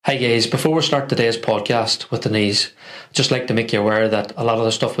Hi guys, before we start today's podcast with Denise, I'd just like to make you aware that a lot of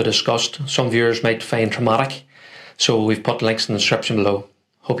the stuff we discussed, some viewers might find traumatic, so we've put links in the description below.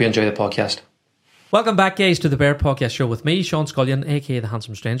 Hope you enjoy the podcast. Welcome back, guys, to the Bear Podcast Show with me, Sean Scullion, aka The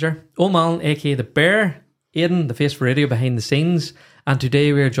Handsome Stranger, Old Malin, aka The Bear, Aidan, the face for radio behind the scenes, and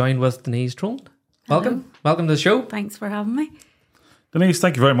today we are joined with Denise Trolland. Welcome. Welcome to the show. Thanks for having me. Denise,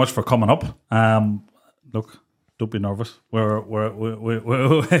 thank you very much for coming up. Look, don't be nervous. We'll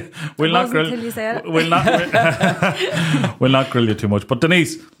not grill you said it. we'll not grill you too much. But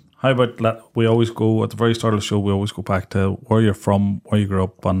Denise, how about we always go at the very start of the show? We always go back to where you're from, where you grew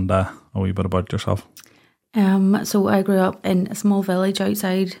up, and a wee bit about yourself. So I grew up in a small village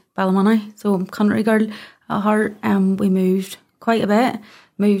outside Ballymoney. So I'm a country girl at heart. We moved quite a bit.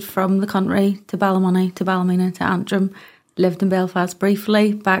 Moved from the country to Ballymoney, to Ballymena, to Antrim. Lived in Belfast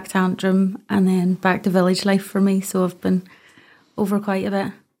briefly, back to Antrim, and then back to village life for me. So I've been over quite a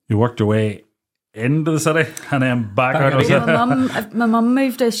bit. You worked your way into the city and then back out of the city. My mum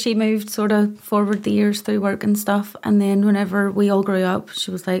moved as she moved sort of forward the years through work and stuff. And then whenever we all grew up,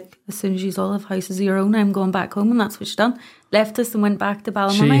 she was like, as soon as you all have houses of your own, I'm going back home. And that's what she done. Left us and went back to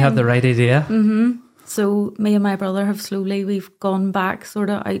Ballymoney. She had the right idea. Mm-hmm. So me and my brother we've gone back sort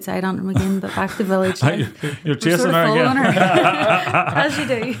of outside Antrim again, but back to village life. You're chasing her again. As you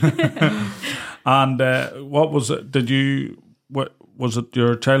do. And what was it? What was it?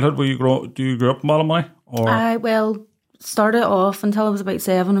 Your childhood? Do you grow up in Ballymoney? Or started off until I was about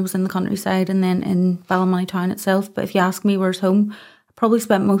 7. I was in the countryside and then in Ballymoney town itself. But if you ask me where's home, I probably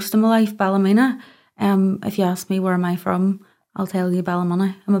spent most of my life Ballymena. If you ask me where am I from, I'll tell you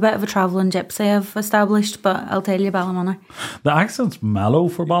Ballymoney. I'm a bit of a travelling gypsy I've established, but I'll tell you Ballymoney. The accent's mellow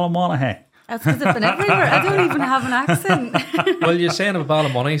for Ballymoney, hey? That's because I've been everywhere. I don't even have an accent. Well, you're saying about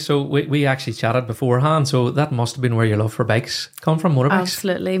Ballymoney, so we actually chatted beforehand, so that must have been where your love for bikes come from, motorbikes?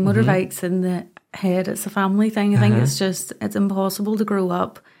 Absolutely. Motorbikes in the head, it's a family thing. I think it's impossible to grow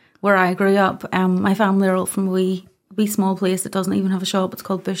up where I grew up. My family are all from a wee small place that doesn't even have a shop. It's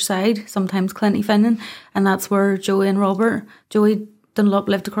called Bushside, sometimes Clintyfinnan, and that's where Joey and Robert, Joey Dunlop,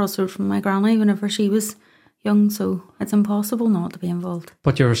 lived across the road from my granny whenever she was young, so it's impossible not to be involved.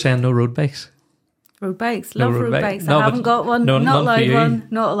 But you were saying no road bikes? Road bikes, no love road bikes. I haven't got one, not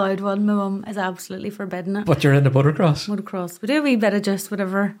allowed one. My mum is absolutely forbidding it. But you're into motocross? Motocross. We do a wee bit of just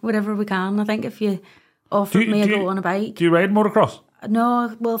whatever we can. I think if you offered me a go on a bike. Do you ride motocross?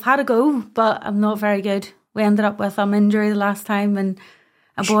 No, well, I've had a go, but I'm not very good. We ended up with injury the last time, and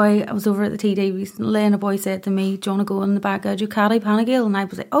I was over at the TD recently, and a boy said to me, do you want to go in the back of Ducati Panigale? And I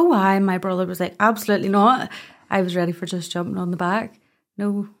was like, oh, aye. And my brother was like, absolutely not. I was ready for just jumping on the back.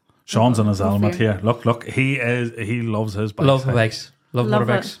 No. Sean's in his element here. Look, he loves his bikes. Love bikes. Love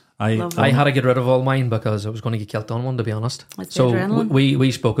motorbikes. I had to get rid of all mine because I was going to get killed on one, to be honest. So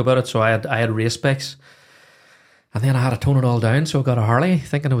we spoke about it. So I had race bikes, and then I had to tone it all down. So I got a Harley,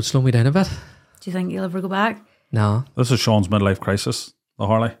 thinking it would slow me down a bit. Do you think you'll ever go back? No. This is Sean's midlife crisis, the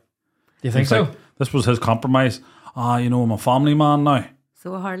Harley. Do you think so? This was his compromise. I'm a family man now.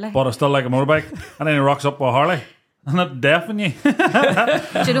 So a Harley. But I still like a motorbike. And then he rocks up with a Harley. And it deafens you.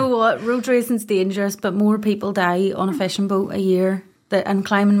 Do you know what? Road racing's dangerous, but more people die on a fishing boat a year and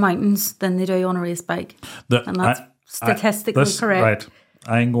climbing mountains than they do on a race bike. And that's statistically correct. Right.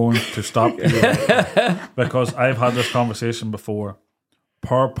 I'm going to stop you because I've had this conversation before.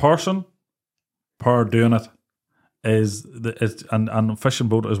 Per person, per doing it, and fishing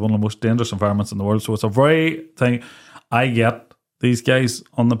boat is one of the most dangerous environments in the world. So it's a very thing. I get these guys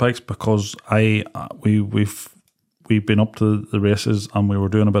on the bikes because we've been up to the races and we were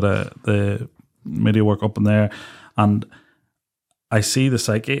doing a bit of the media work up in there, and I see the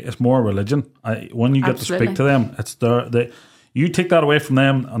psyche. It's more religion. When you get to speak to them, it's you take that away from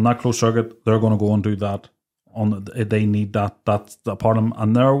them and that closed circuit, they're going to go and do that. They need that. That's the part of them,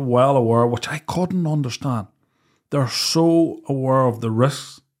 and they're well aware, which I couldn't understand. They're so aware of the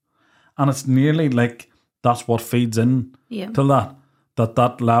risks, and it's nearly like that's what feeds in to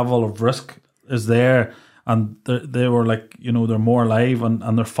that level of risk is there, and they were like, they're more alive,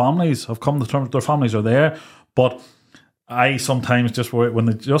 and their families have come to terms. Their families are there, but I sometimes just when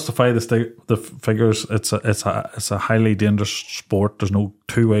they justify the figures, it's a highly dangerous sport. There's no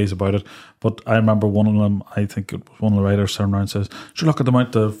two ways about it. But I remember one of them, I think it was one of the writers turned around and says, "Sure, look at the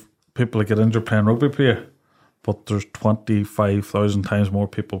amount of people that get injured playing rugby player, but there's 25,000 times more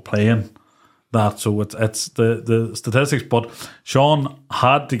people playing that." So it's the statistics. But Sean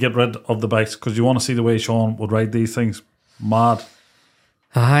had to get rid of the bikes because you want to see the way Sean would ride these things. Mad.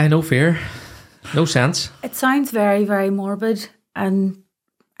 No fear. No sense. It sounds very, very morbid, and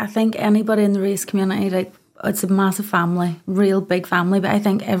I think anybody in the race community, like it's a massive family, real big family, but I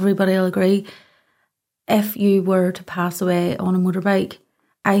think everybody will agree, if you were to pass away on a motorbike,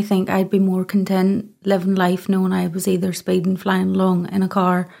 I think I'd be more content living life knowing I was either speeding, flying along in a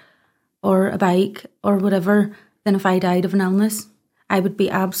car or a bike or whatever, than if I died of an illness. I would be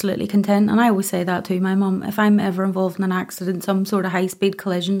absolutely content. And I always say that to my mum. If I'm ever involved in an accident, some sort of high-speed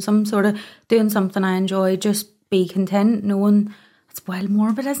collision, some sort of doing something I enjoy, just be content knowing. It's wild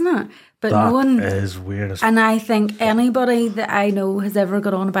morbid, isn't it? But that is weird. And I think anybody that I know has ever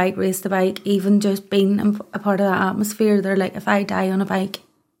got on a bike, raced a bike, even just been a part of that atmosphere, they're like, if I die on a bike,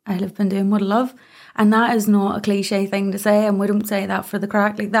 I'll have been doing what I love. And that is not a cliche thing to say, and we don't say that for the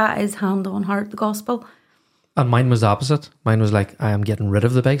crack. Like, that is hand on heart, the gospel. And mine was the opposite. Mine was like, I am getting rid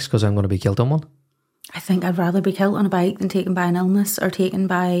of the bikes because I'm going to be killed on one. I think I'd rather be killed on a bike than taken by an illness or taken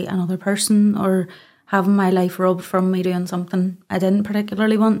by another person or having my life robbed from me doing something I didn't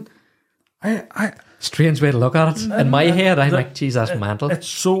particularly want. Strange way to look at it. In my head, I'm like, geez, that's mental. It's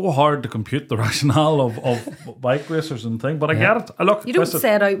so hard to compute the rationale of bike racers and things, but I get it. You don't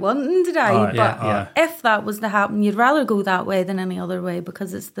set out wanting to die, but if that was to happen, you'd rather go that way than any other way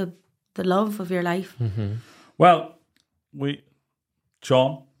because it's the love of your life. Mm-hmm. Well,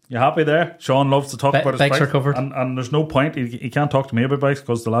 Sean, you happy there? Sean loves to talk about his bikes. Bikes are covered. And there's no point. He can't talk to me about bikes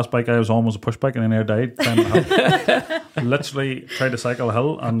because the last bike I was on was a push bike and I near died. Literally tried to cycle a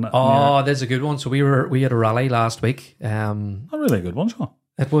hill. There's a good one. So we had a rally last week. A really good one, Sean.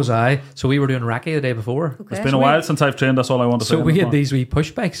 It was So we were doing Racky the day before. Okay. It's been a while since I've trained. That's all I want to say. So we had these wee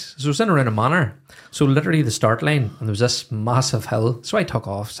push bikes. So it was in around a manor. So literally the start line, and there was this massive hill. So I took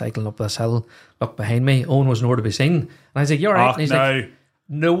off cycling up this hill. Looked behind me. Owen was nowhere to be seen. And I was like, "You're right." And he's like,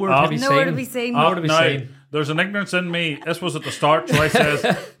 "Nowhere to be seen. Nowhere to be seen. Nowhere to be seen." There's an ignorance in me. This was at the start, so I says,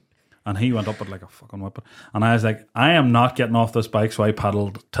 and he went up with like a fucking whip. And I was like, I am not getting off this bike. So I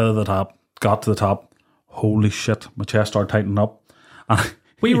paddled to the top, got to the top. Holy shit, my chest started tightening up. And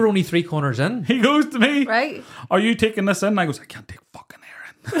we were only 3 corners in. He goes to me, right? Are you taking this in? And I goes, I can't take fucking air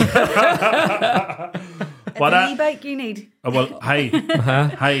in. It's an e-bike you need. Well, hey,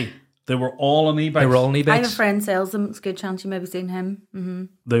 they were all on e-bikes. They were all on e-bikes. I have a friend sells them. It's a good chance you maybe seen him. Mm-hmm.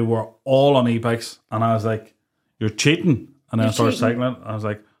 They were all on e-bikes, and I was like, "You're cheating!" And then I started cheating. cycling. I was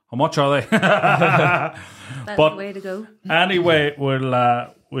like, "How much are they?" That's the way to go. Anyway,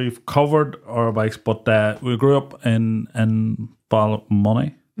 we've covered our bikes, but we grew up in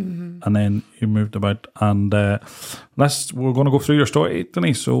Balmoney, and then you moved about. And we're going to go through your story,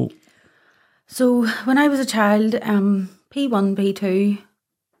 Denise. So when I was a child, P1, P2,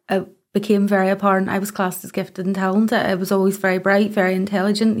 it became very apparent I was classed as gifted and talented. I was always very bright, very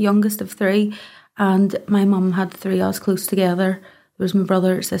intelligent, the youngest of 3. And my mum had 3 of us close together. There was my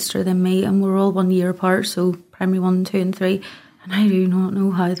brother, sister, then me, and we were all 1 year apart, so primary 1, 2 and 3. And I do not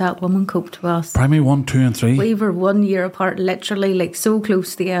know how that woman coped with us. Primary 1, 2 and 3? We were 1 year apart, literally, like so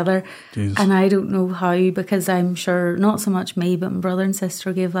close together. Jesus. And I don't know how, because I'm sure not so much me, but my brother and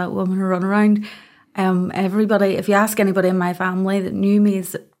sister gave that woman a run around. Everybody, if you ask anybody in my family that knew me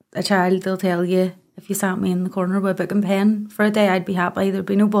as a child, they'll tell you, if you sat me in the corner with a book and pen for a day, I'd be happy. There'd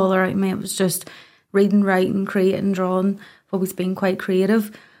be no bother out of me. It was just reading, writing, creating, drawing. I've always been quite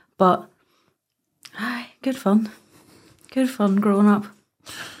creative. But, good fun. Good fun growing up.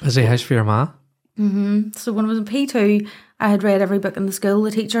 Busy house for your ma? Mm-hmm. So when I was in P2, I had read every book in the school.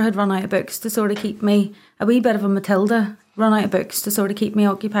 The teacher had run out of books to sort of keep me, a wee bit of a Matilda, run out of books to sort of keep me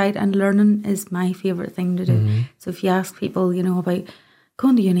occupied, and learning is my favourite thing to do. Mm-hmm. So if you ask people, about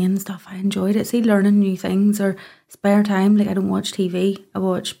going to uni and stuff, I enjoyed it. See, learning new things or spare time. Like, I don't watch TV. I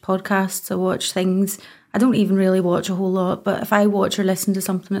watch podcasts. I watch things. I don't even really watch a whole lot, but if I watch or listen to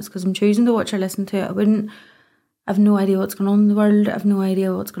something, it's because I'm choosing to watch or listen to it. I've no idea what's going on in the world. I've no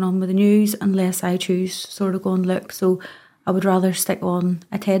idea what's going on with the news unless I choose to sort of go and look. So I would rather stick on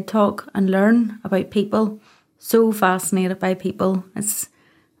a TED Talk and learn about people. So fascinated by people. It's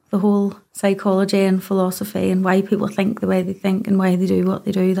the whole psychology and philosophy and why people think the way they think and why they do what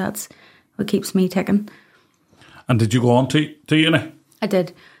they do. That's what keeps me ticking. And did you go on to uni? I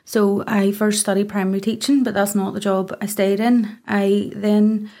did. So I first studied primary teaching, but that's not the job I stayed in.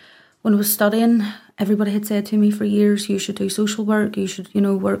 When I was studying, everybody had said to me for years, you should do social work, you should,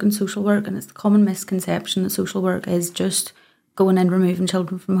 work in social work. And it's the common misconception that social work is just going in, removing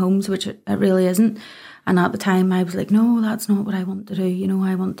children from homes, which it really isn't. And at the time I was like, no, that's not what I want to do.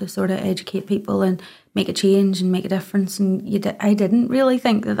 I want to sort of educate people and make a change and make a difference. And I didn't really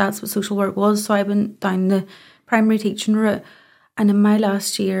think that that's what social work was. So I went down the primary teaching route. And in my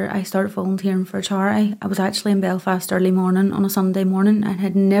last year, I started volunteering for a charity. I was actually in Belfast early morning on a Sunday morning and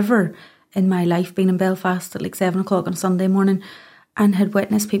had never in my life been in Belfast at like 7 o'clock on a Sunday morning. and had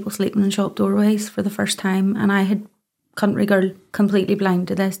witnessed people sleeping in shop doorways for the first time. And I had, country girl, completely blind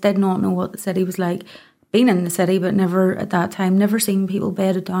to this, did not know what the city was like. Been in the city, but never at that time, never seen people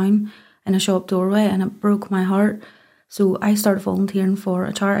bedded down in a shop doorway, and it broke my heart. So I started volunteering for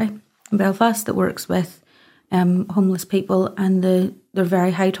a charity in Belfast that works with homeless people, and they're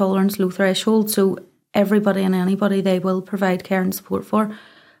very high tolerance, low threshold. So everybody and anybody they will provide care and support for.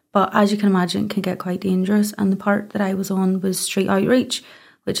 But as you can imagine, it can get quite dangerous. And the part that I was on was street outreach,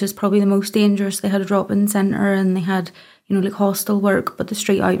 which is probably the most dangerous. They had a drop-in centre and they had, like hostel work, but the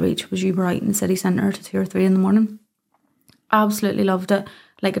street outreach was you were out in the city centre to 2 or 3 in the morning. Absolutely loved it.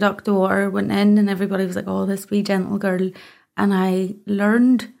 Like a duck to water, went in and everybody was like, oh, this wee gentle girl. And I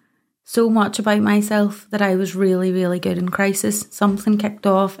learned so much about myself that I was really, really good in crisis. Something kicked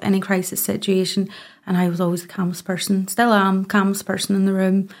off, any crisis situation, and I was always the calmest person. Still am, calmest person in the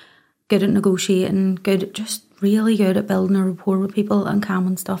room, good at negotiating, just really good at building a rapport with people and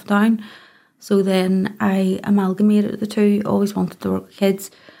calming stuff down. So then I amalgamated the two, always wanted to work with kids,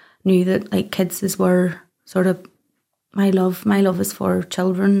 knew that like kids is where sort of my love is for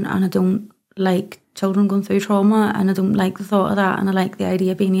children, and I don't like children going through trauma, and I don't like the thought of that, and I like the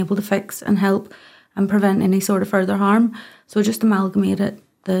idea of being able to fix and help and prevent any sort of further harm. So I just amalgamated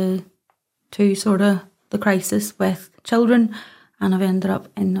the two, sort of the crisis with children, and I've ended up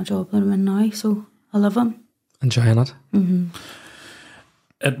in a job that I'm in now, so I love them. Enjoying it? Mm-hmm.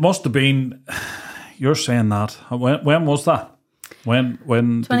 It must have been, you're saying that, when was that? When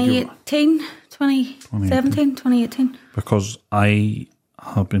 2018, 2017, 2018. Because I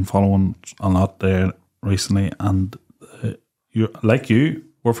have been following a lot there recently, and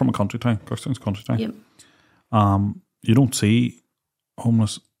we're from a country town, Kirkstown's country town. Yep. You don't see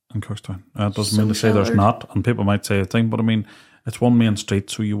homeless in Kirkstown. It doesn't mean to say there's not, and people might say a thing, but I mean, it's one main street,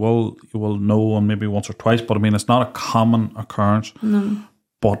 so you will know, and maybe once or twice, but I mean, it's not a common occurrence. No.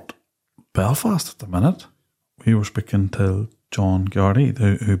 But Belfast at the minute, we were speaking to John Gardy,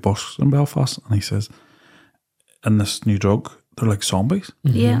 who busks in Belfast, and he says, in this new drug, they're like zombies.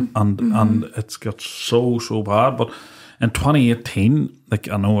 Mm-hmm. Yeah. And it's got so bad. But in 2018, like,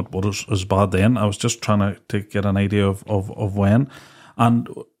 I know it was bad then. I was just trying to get an idea of when. And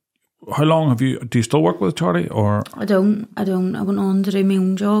how long do you still work with Charlie, or? I don't. I went on to do my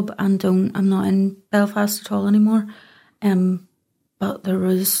own job, and I'm not in Belfast at all anymore. But there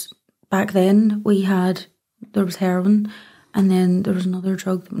was, back then, there was heroin, and then there was another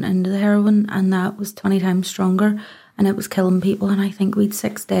drug that went into the heroin, and that was 20 times stronger, and it was killing people. And I think we had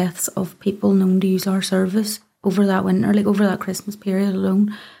 6 deaths of people known to use our service over that winter, like over that Christmas period alone.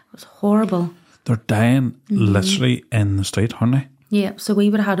 It was horrible. They're dying literally in the street, aren't they? Yeah, so we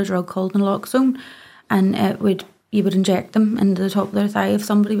would have had a drug called naloxone, and you would inject them into the top of their thigh if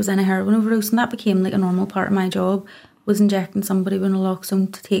somebody was in a heroin overdose, and that became like a normal part of my job, was injecting somebody with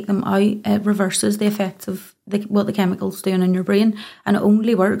naloxone to take them out. It reverses the effects of what the chemical's doing in your brain, and it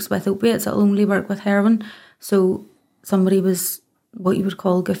only works with opiates, it'll only work with heroin. So somebody was what you would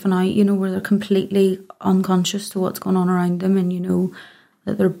call goofing out, where they're completely unconscious to what's going on around them, and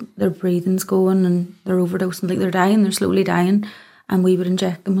that their breathing's going and they're overdosing, like they're dying, they're slowly dying, and we would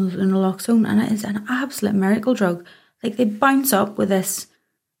inject them with naloxone, and it is an absolute miracle drug. Like, they bounce up with this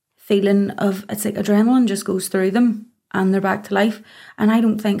feeling of, it's like adrenaline just goes through them and they're back to life. And I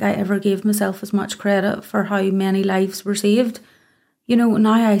don't think I ever gave myself as much credit for how many lives were saved.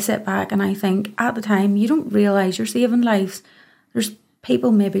 Now I sit back and I think, at the time, you don't realise you're saving lives. There's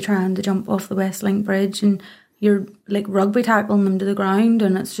people maybe trying to jump off the West Link Bridge, and you're like rugby tackling them to the ground,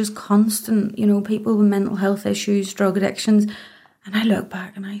 and it's just constant, people with mental health issues, drug addictions. And I look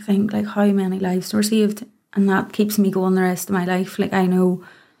back and I think, like, how many lives were saved, and that keeps me going the rest of my life. Like, I know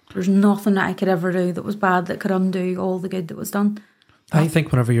there's nothing that I could ever do that was bad that could undo all the good that was done. I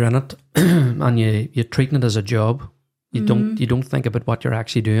think whenever you're in it and you're treating it as a job, you don't think about what you're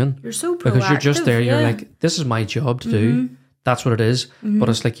actually doing. You're so proactive, because you're just there. Yeah. You're like, this is my job to do. That's what it is. But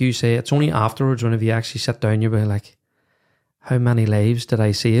it's like you say, it's only afterwards, whenever you actually sit down, you're like, how many lives did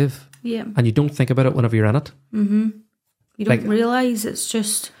I save? Yeah. And you don't think about it whenever you're in it. You don't realise, it's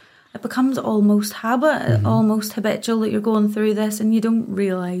just, it becomes almost habit, almost habitual that you're going through this, and you don't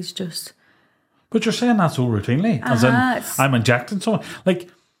realise just. But you're saying that so routinely, as in, I'm injecting someone. Like,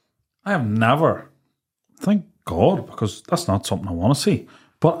 I have never, thank God, because that's not something I want to see.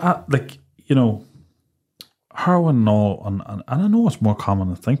 But, heroin and all, and I know it's more common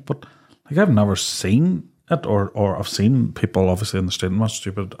to think, but, like, I've never seen it, or I've seen people obviously in the street, much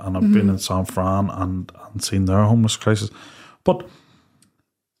stupid, and I've been in San Fran and seen their homeless crisis. But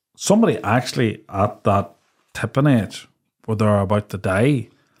somebody actually at that tipping age where they're about to die,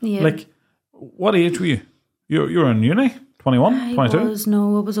 like, what age were you? You're in uni? 21, 22?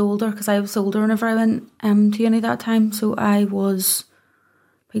 I was older because I was older whenever I went to uni that time. So I was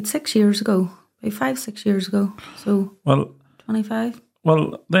about 6 years ago, about 5-6 years ago. So 25.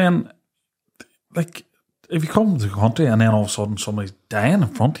 Well, then, like, if you come to the country and then all of a sudden somebody's dying in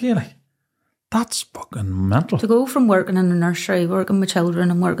front of you, like, that's fucking mental. To go from working in a nursery, working with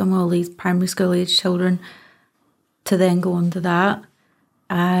children and working with all these primary school age children, to then go into that,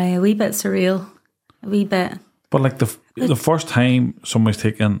 a wee bit surreal, a wee bit. But like the first time somebody's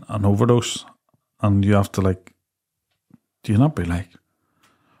taking an overdose and you have to, like, do you not be like,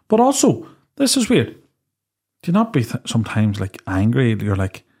 but also, this is weird, do you not be sometimes like angry? You're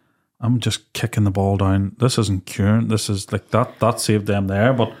like, I'm just kicking the ball down. This isn't curing. This is like that saved them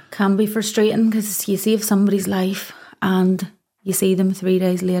there. But can be frustrating because you save somebody's life and you see them 3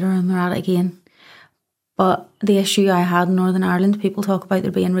 days later and they're at it again. But the issue I had in Northern Ireland, people talk about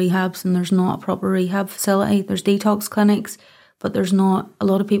there being rehabs and there's not a proper rehab facility. There's detox clinics, but there's not. A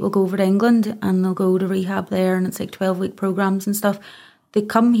lot of people go over to England and they'll go to rehab there and it's like 12-week programs and stuff. They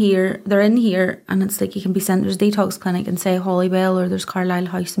come here, they're in here, and it's like you can be sent, there's a detox clinic in, say, Hollybell, or there's Carlisle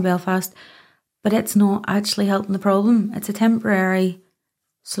House in Belfast, but it's not actually helping the problem. It's a temporary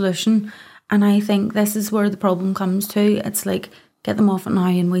solution, and I think this is where the problem comes to. It's like, get them off it now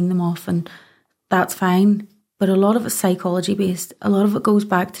and wean them off, and that's fine, but a lot of it's psychology based. A lot of it goes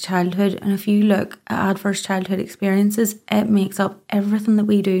back to childhood, and if you look at adverse childhood experiences, it makes up everything that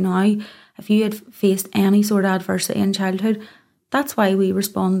we do now. If you had faced any sort of adversity in childhood, that's why we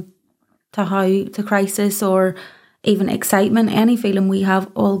respond to crisis or even excitement. Any feeling we have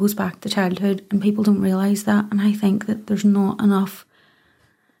all goes back to childhood, and people don't realise that. And I think that there's not enough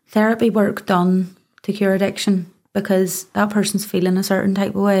therapy work done to cure addiction, because that person's feeling a certain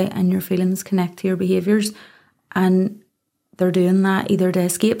type of way and your feelings connect to your behaviours, and they're doing that either to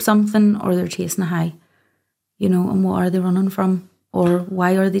escape something or they're chasing a high. You know, and what are they running from, or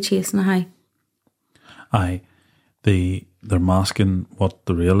why are they chasing a high? They're masking what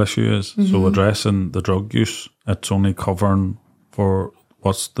the real issue is. Mm-hmm. So addressing the drug use, it's only covering for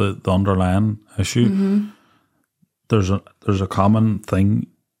what's the underlying issue. Mm-hmm. There's a common thing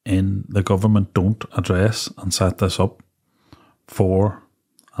in the government don't address and set this up for,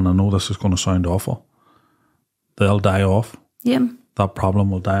 and I know this is going to sound awful, they'll die off. Yeah. That problem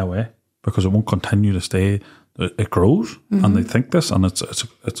will die away because it won't continue to stay. It grows, mm-hmm. and they think this, and it's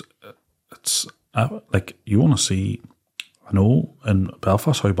like, you want to see, I know in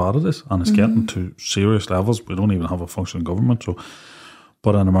Belfast how bad it is, and it's mm-hmm. getting to serious levels. We don't even have a functioning government. So,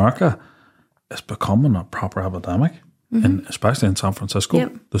 but in America, it's becoming a proper epidemic, mm-hmm. and especially in San Francisco.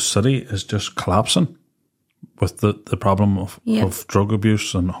 Yep. The city is just collapsing with the problem of drug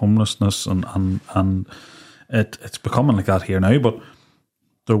abuse and homelessness, and it's becoming like that here now. But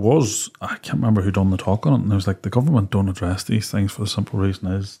there was, I can't remember who done the talk on it, and there was like, the government don't address these things for the simple reason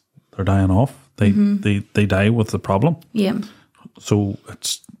is they're dying off. They die with the problem. Yeah. So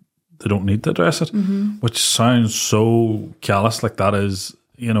they don't need to address it, mm-hmm. which sounds so callous, like that is,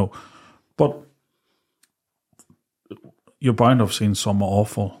 you know, but you're bound to have seen some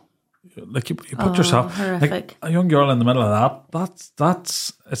awful, like you put yourself, horrific. Like a young girl in the middle of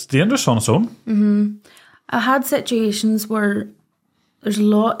that's it's dangerous on its own. Mm-hmm. I had situations where there's a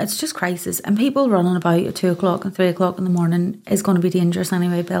lot, it's just crisis, and people running about at 2 o'clock and 3 o'clock in the morning is going to be dangerous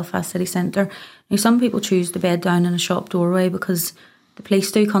anyway. Belfast city centre. Now, some people choose to bed down in a shop doorway because the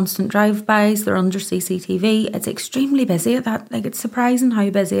police do constant drive-bys, they're under CCTV. It's extremely busy at that. Like, it's surprising how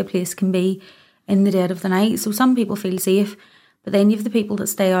busy a place can be in the dead of the night. So some people feel safe, but then you have the people that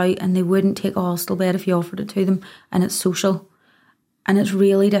stay out and they wouldn't take a hostel bed if you offered it to them, and it's social. And it's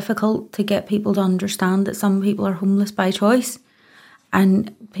really difficult to get people to understand that some people are homeless by choice.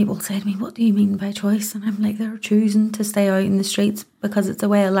 And people say to me, what do you mean by choice? And I'm like, they're choosing to stay out in the streets because it's a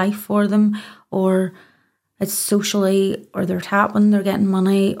way of life for them, or it's socially, or they're tapping, they're getting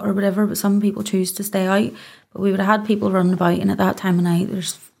money or whatever. But some people choose to stay out. But we would have had people running about, and at that time of night,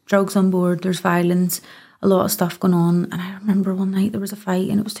 there's drugs on board, there's violence, a lot of stuff going on. And I remember one night there was a fight,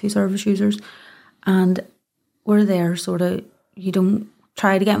 and it was 2 service users. And we're there sort of, you don't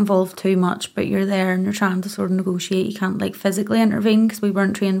try to get involved too much, but you're there and you're trying to sort of negotiate. You can't like physically intervene because we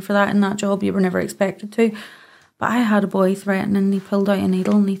weren't trained for that in that job. You were never expected to. But I had a boy threatening, he pulled out a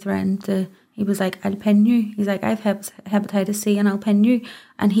needle and he threatened to, he was like, I'll pin you. He's like, I've hepatitis C and I'll pin you.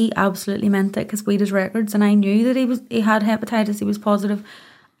 And he absolutely meant it because we had his records, and I knew that he had hepatitis, he was positive,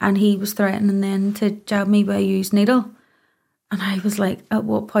 and he was threatening then to jab me with a used needle. And I was like, at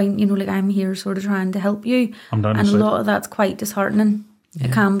what point, you know, like, I'm here sort of trying to help you. And a lot of that's quite disheartening. Yeah.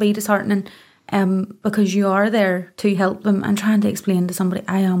 It can be disheartening because you are there to help them, and trying to explain to somebody,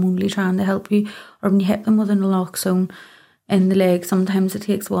 I am only trying to help you. Or when you hit them with a naloxone, in the leg. Sometimes it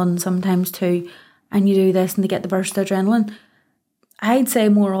takes 1, sometimes 2, and you do this and they get the burst of adrenaline. I'd say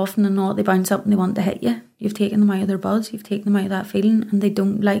more often than not, they bounce up and they want to hit you. You've taken them out of their buzz, you've taken them out of that feeling, and they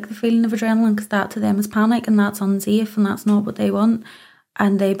don't like the feeling of adrenaline because that to them is panic, and that's unsafe, and that's not what they want.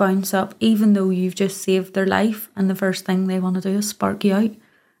 And they bounce up even though you've just saved their life, and the first thing they want to do is spark you out.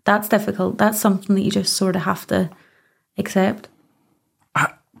 That's difficult. That's something that you just sort of have to accept.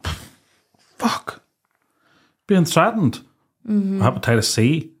 Fuck. Being threatened. Hepatitis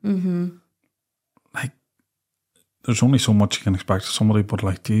C. Like, there's only so much you can expect of somebody, but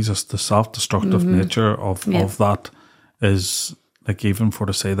like, Jesus, the self-destructive nature of that is, like, even for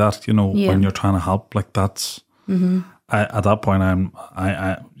to say that, you know, when you're trying to help, like, that's, at that point,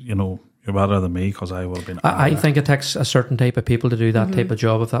 I you know, you're better than me because I would have been. I think it takes a certain type of people to do that type of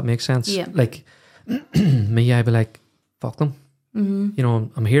job, if that makes sense. Yeah. Like, me, I'd be like, fuck them. You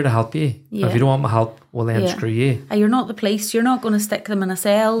know, I'm here to help you. Yeah. If you don't want my help, well then screw you. You're not the police. You're not going to stick them in a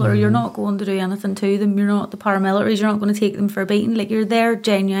cell, or you're not going to do anything to them. You're not the paramilitaries. You're not going to take them for a beating. Like, you're there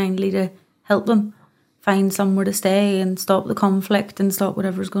genuinely to help them find somewhere to stay and stop the conflict and stop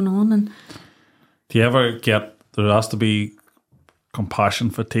whatever's going on. And do you ever get, there has to be compassion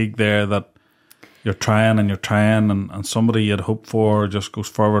fatigue there, that you're trying and somebody you'd hoped for just goes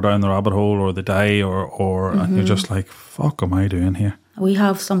further down the rabbit hole, or they die, or and you're just like, fuck am I doing here? We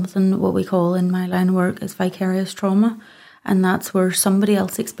have something, what we call in my line of work is vicarious trauma, and that's where somebody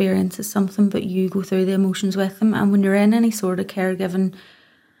else experiences something but you go through the emotions with them. And when you're in any sort of caregiving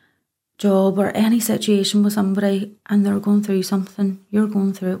job or any situation with somebody and they're going through something, you're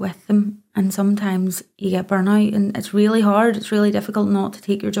going through it with them, and sometimes you get burnout, and it's really hard, it's really difficult not to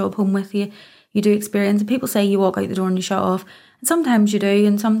take your job home with you. You do experience it. People say you walk out the door and you shut off, and sometimes you do,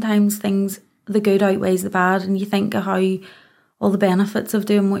 and sometimes the good outweighs the bad, and you think of how all the benefits of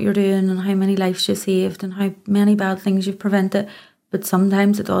doing what you're doing and how many lives you saved and how many bad things you've prevented. But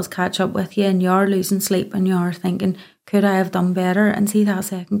sometimes it does catch up with you, and you are losing sleep, and you are thinking, could I have done better? And see that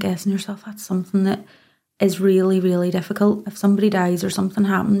second guessing yourself, that's something that is really, really difficult. If somebody dies or something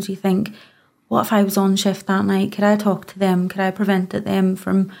happens, you think, what if I was on shift that night? Could I talk to them? Could I have prevented them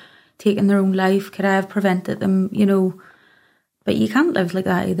from taking their own life? Could I have prevented them, you know? But you can't live like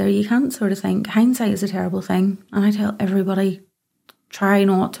that either. You can't sort of think, hindsight is a terrible thing. And I tell everybody, try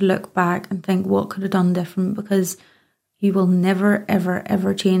not to look back and think what could have done different, because you will never, ever,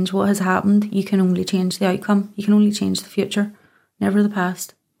 ever change what has happened. You can only change the outcome. You can only change the future, never the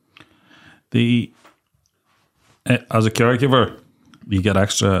past. As a caregiver, you get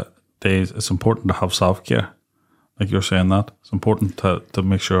extra days. It's important to have self-care. Like you're saying that. It's important to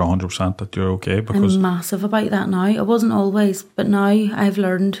make sure 100% that you're okay, because I'm massive about that now. I wasn't always, but now I've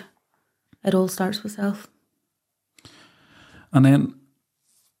learned it all starts with self. And then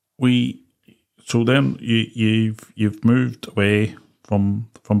you've moved away from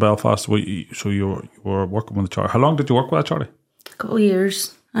Belfast. So you were working with the charity. How long did you work with that charity? A couple of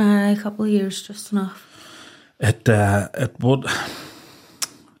years. Just enough. It would.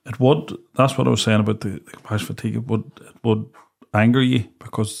 That's what I was saying about the compassion fatigue. It would anger you,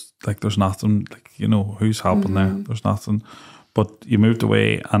 because like there's nothing, like, you know, who's helping there? There's nothing. But you moved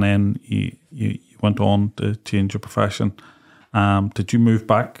away, and then you went on to change your profession. Did you move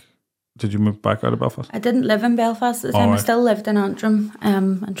back? Did you move back out of Belfast? I didn't live in Belfast at the time. Right. I still lived in Antrim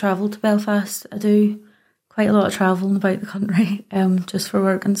and travelled to Belfast. I do quite a lot of travelling about the country just for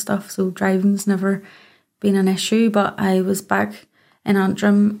work and stuff. So driving's never been an issue. But I was back in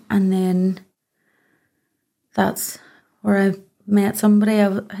Antrim, and then that's where I met somebody.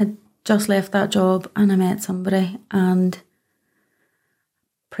 I had just left that job and I met somebody, and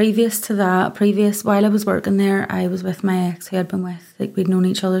previous to that, while I was working there, I was with my ex who I'd been with. Like, we'd known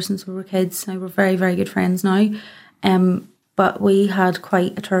each other since we were kids. Now we're very, very good friends now. But we had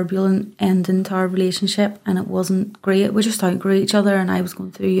quite a turbulent ending to our relationship, and it wasn't great. We just outgrew each other, and I was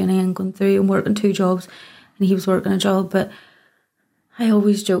going through uni and going through and working 2 jobs, and he was working a job. But I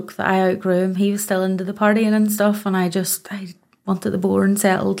always joke that I outgrew him. He was still into the partying and stuff, and I wanted the boring,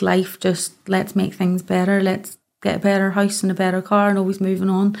 settled life. Just let's make things better. Let's get a better house and a better car, and always moving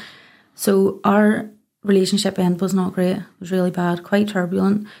on. So our relationship end was not great. It was really bad, quite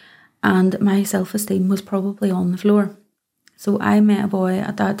turbulent, and my self-esteem was probably on the floor. So I met a boy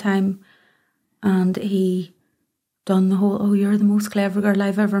at that time, and he done the whole, oh, you're the most clever girl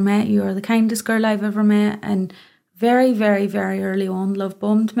I've ever met, you are the kindest girl I've ever met, and very, very, very early on love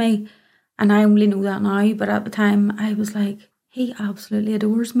bombed me. And I only know that now, but at the time I was like, he absolutely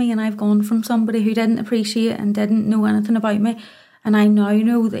adores me, and I've gone from somebody who didn't appreciate and didn't know anything about me, and I now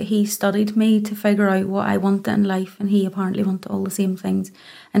know that he studied me to figure out what I wanted in life, and he apparently wanted all the same things.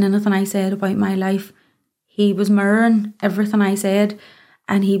 And anything I said about my life, he was mirroring everything I said,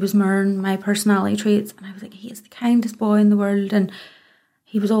 and he was mirroring my personality traits. And I was like, he is the kindest boy in the world. And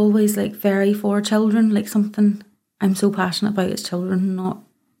he was always like very for children, like something I'm so passionate about is children not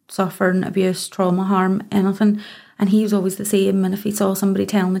suffering abuse, trauma, harm, anything. And he was always the same. And if he saw somebody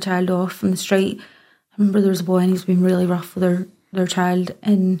telling the child off in the street, I remember there was a boy and he's been really rough with their child,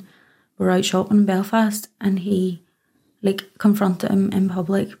 and we were out shopping in Belfast, and he like confronted him in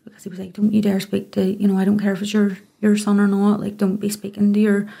public because he was like, don't you dare speak to, I don't care if it's your son or not, like don't be speaking to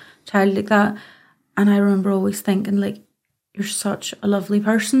your child like that. And I remember always thinking like, you're such a lovely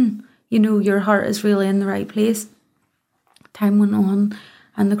person, your heart is really in the right place. Time went on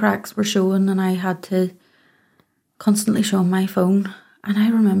and the cracks were showing, and I had to constantly show him my phone. And I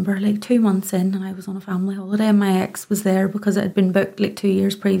remember like 2 months in, and I was on a family holiday, and my ex was there because it had been booked like 2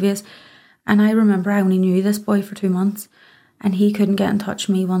 years previous. And I remember I only knew this boy for 2 months, and he couldn't get in touch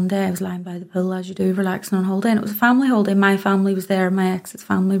with me. One day I was lying by the pool, as you do, relaxing on holiday, and it was a family holiday. My family was there, my ex's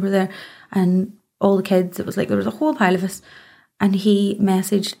family were there, and all the kids. It was like there was a whole pile of us. And he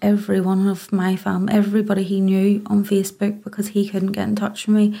messaged every one of my family, everybody he knew on Facebook, because he couldn't get in touch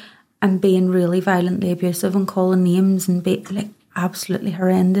with me, and being really violently abusive and calling names and like absolutely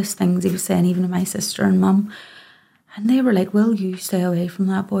horrendous things he was saying, even to my sister and mum. And they were like, will you stay away from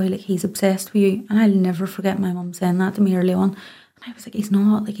that boy? Like, he's obsessed with you. And I'll never forget my mum saying that to me early on. And I was like, he's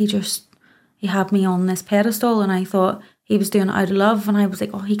not. Like, he had me on this pedestal, and I thought he was doing it out of love. And I was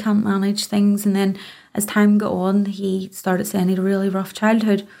like, oh, he can't manage things. And then as time got on, he started saying he had a really rough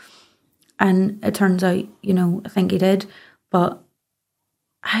childhood. And it turns out, I think he did. But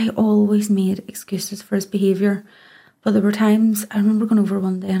I always made excuses for his behaviour. But there were times, I remember going over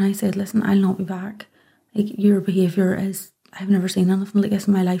one day and I said, listen, I'll not be back. Like, your behaviour is, I've never seen anything like this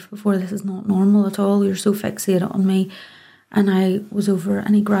in my life before. This is not normal at all. You're so fixated on me. And I was over,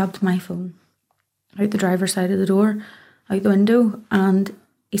 and he grabbed my phone out the driver's side of the door, out the window, and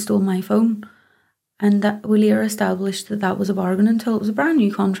he stole my phone. And that we later established that was a bargain, until it was a brand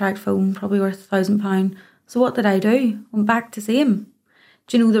new contract phone, probably worth £1,000. So what did I do? Went back to see him.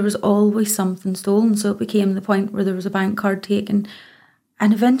 Do there was always something stolen, so it became the point where there was a bank card taken.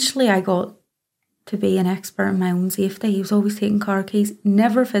 And eventually I got to be an expert in my own safety. He was always taking car keys,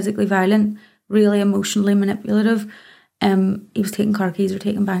 never physically violent, really emotionally manipulative. He was taking car keys or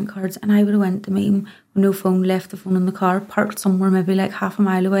taking bank cards, and I would have went to meet him with no phone, left the phone in the car, parked somewhere maybe like half a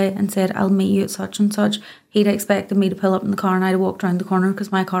mile away, and said, I'll meet you at such and such. He'd expected me to pull up in the car, and I'd have walked around the corner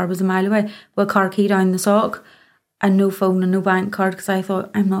because my car was a mile away, with a car key down the sock, and no phone and no bank card, because I thought,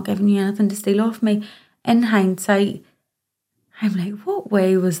 I'm not giving you anything to steal off me. In hindsight, I'm like, what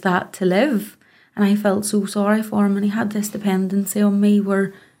way was that to live? And I felt so sorry for him, and he had this dependency on me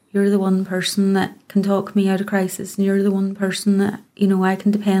where you're the one person that can talk me out of crisis, and you're the one person that, I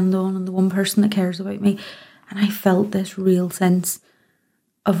can depend on, and the one person that cares about me. And I felt this real sense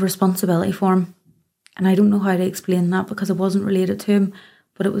of responsibility for him. And I don't know how to explain that, because I wasn't related to him,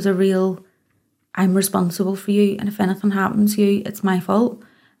 but it was a real, I'm responsible for you, and if anything happens to you, it's my fault.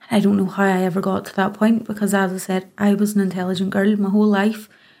 And I don't know how I ever got to that point, because as I said, I was an intelligent girl my whole life,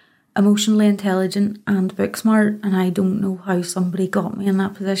 emotionally intelligent and book smart, and I don't know how somebody got me in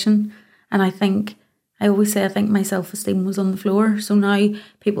that position. And I always say I think my self-esteem was on the floor. So now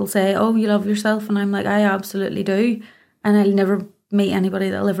people say, oh, you love yourself, and I'm like, I absolutely do, and I'll never meet anybody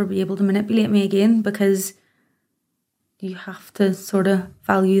that'll ever be able to manipulate me again, because you have to sort of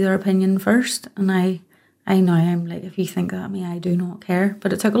value their opinion first. And I know I'm like, if you think that of me, I do not care.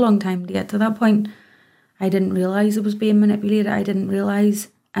 But it took a long time to get to that point. I didn't realise it was being manipulated. I didn't realise.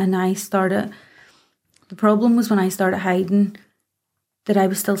 And the problem was when I started hiding that I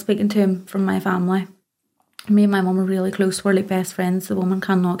was still speaking to him from my family. Me and my mum are really close. We're like best friends. The woman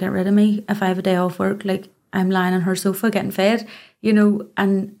cannot get rid of me. If I have a day off work, like I'm lying on her sofa getting fed,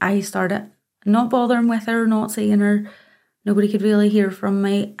 and I started not bothering with her, not seeing her. Nobody could really hear from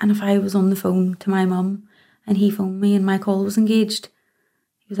me. And if I was on the phone to my mum and he phoned me and my call was engaged,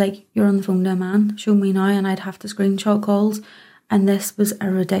 he was like, you're on the phone to a man, show me now. And I'd have to screenshot calls. And this was a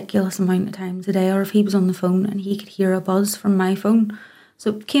ridiculous amount of times a day. Or if he was on the phone and he could hear a buzz from my phone.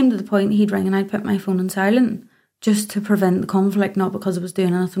 So it came to the point he'd ring and I'd put my phone on silent just to prevent the conflict, not because I was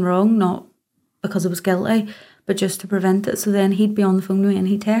doing anything wrong, not because I was guilty, but just to prevent it. So then he'd be on the phone to me and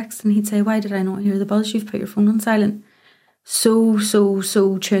he'd text and he'd say, why did I not hear the buzz? You've put your phone on silent. So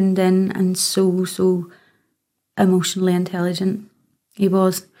tuned in and so emotionally intelligent he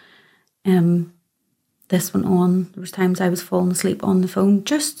was. This went on. There was times I was falling asleep on the phone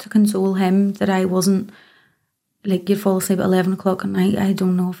just to console him that I wasn't, like, you'd fall asleep at 11 o'clock at night. I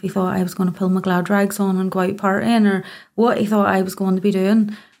don't know if he thought I was going to pull my glad rags on and go out partying or what he thought I was going to be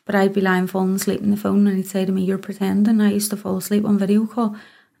doing. but I'd be lying falling asleep on the phone and he'd say to me, "You're pretending." I used to fall asleep on video call. And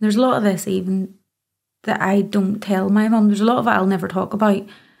there's a lot of this even that I don't tell my mum. There's a lot of it I'll never talk about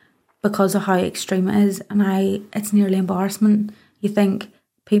because of how extreme it is, and it's nearly embarrassment. You think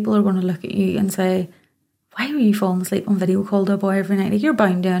people are going to look at you and say, "Why were you falling asleep on video call to a boy every night? Like, you're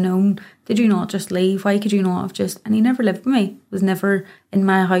bound to have known. Did you not just leave? Why could you not have just..." And he never lived with me. Was never in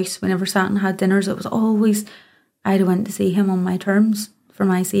my house. We never sat and had dinners. It was always, I'd went to see him on my terms for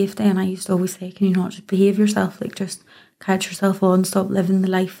my safety, and I used to always say, "Can you not just behave yourself? Like, just catch yourself on, stop living the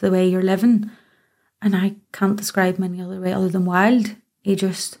life the way you're living." And I can't describe him any other way other than wild. He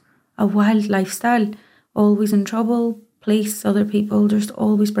just, a wild lifestyle, always in trouble, police, other people, just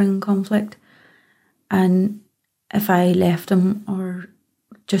always bringing conflict. And if I left him or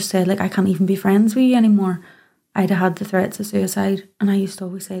just said, like, "I can't even be friends with you anymore," I'd have had the threats of suicide. And I used to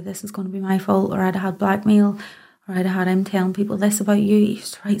always say, "This is going to be my fault," or I'd have had blackmail, or I'd have had him telling people this about you. He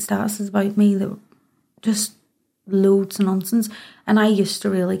used to write statuses about me that were just loads of nonsense. And I used to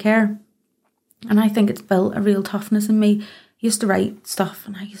really care. And I think it's built a real toughness in me. I used to write stuff,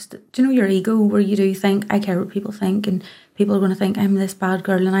 and I used to, do you know your ego where you do think, "I care what people think, and people are going to think I'm this bad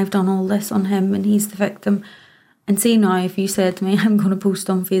girl and I've done all this on him and he's the victim." And see now, if you said to me, "I'm going to post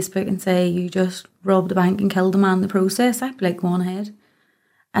on Facebook and say you just robbed a bank and killed a man in the process," I'd be like, "Go on ahead."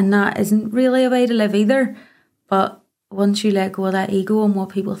 And that isn't really a way to live either. But once you let go of that ego and what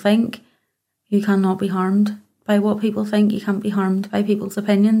people think, you cannot be harmed by what people think. You can't be harmed by people's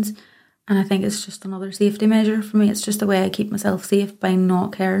opinions. And I think it's just another safety measure for me. It's just a way I keep myself safe by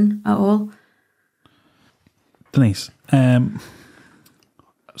not caring at all. Denise,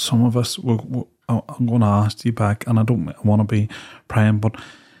 some of us, I'm going to ask you back, and I don't want to be prying, but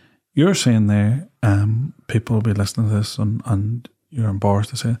you're saying there, people will be listening to this and you're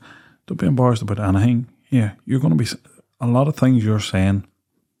embarrassed to say, don't be embarrassed about anything. Yeah, you're going to be, a lot of things you're saying,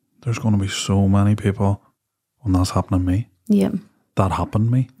 there's going to be so many people when that's happening to me. Yeah. That happened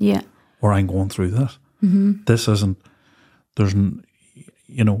to me. Yeah. Or I'm going through this. Mm-hmm. This isn't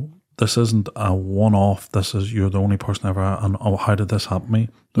a one-off. This is, you're the only person ever, and oh, how did this happen to me?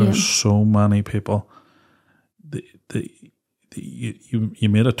 There's so many people. You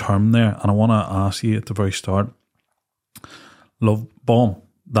made a term there, and I want to ask you at the very start, love bomb.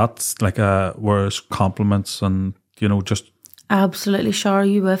 That's like where it's compliments and, just... Absolutely shower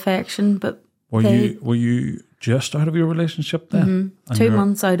you with affection, but... Were you just out of your relationship then? Mm-hmm. 2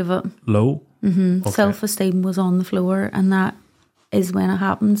 months out of it. Low? Mm-hmm. Okay. Self-esteem was on the floor, and that is when it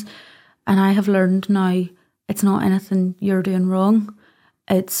happens. And I have learned now, it's not anything you're doing wrong.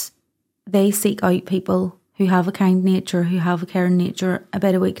 It's they seek out people who have a kind nature, who have a caring nature, a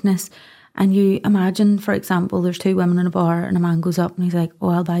bit of weakness. And you imagine, for example, there's 2 women in a bar and a man goes up and he's like, "Oh,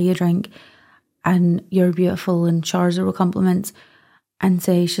 I'll buy you a drink and you're beautiful," and showers her with compliments, and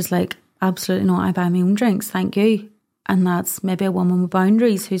say she's like, "Absolutely not, I buy my own drinks, thank you." And that's maybe a woman with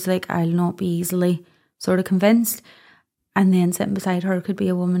boundaries who's like, "I'll not be easily sort of convinced." And then sitting beside her could be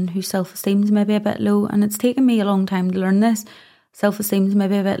a woman whose self-esteem's maybe a bit low. And it's taken me a long time to learn this. Self-esteem's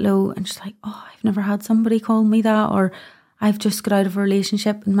maybe a bit low, and she's like, "Oh, I've never had somebody call me that," or "I've just got out of a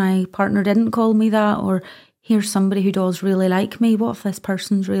relationship and my partner didn't call me that," or "Here's somebody who does really like me. What if this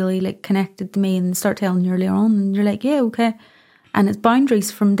person's really like connected to me?" And start telling you earlier on, and you're like, "Yeah, okay." And it's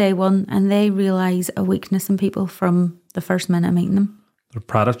boundaries from day one, and they realise a weakness in people from the first minute of meeting them. They're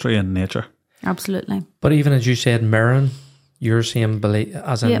predatory in nature. Absolutely. But even as you said, mirroring your same belief,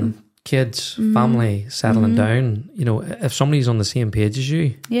 as in kids, family, settling down, if somebody's on the same page as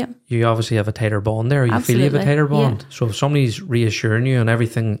you, you obviously have a tighter bond there. You feel you have a tighter bond. So if somebody's reassuring you on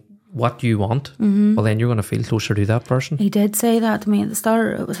everything, what you want, well, then you're going to feel closer to that person. He did say that to me at the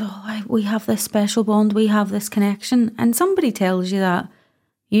start. It was, we have this special bond, we have this connection. And somebody tells you that,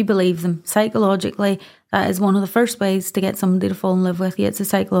 you believe them. Psychologically, that is one of the first ways to get somebody to fall in love with you. It's a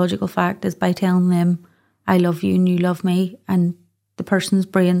psychological fact, is by telling them, "I love you and you love me." And the person's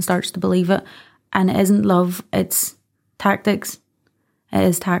brain starts to believe it. And it isn't love, it's tactics. It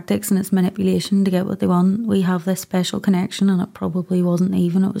is tactics and it's manipulation to get what they want. We have this special connection, and it probably wasn't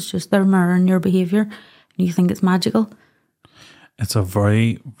even. It was just their mirroring your behaviour, and you think it's magical. It's a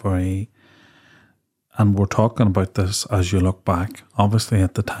very, very... And we're talking about this as you look back. Obviously,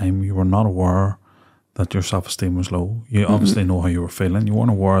 at the time, you were not aware that your self-esteem was low. You obviously know how you were feeling. You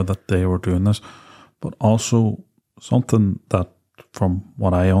weren't aware that they were doing this. But also, something that, from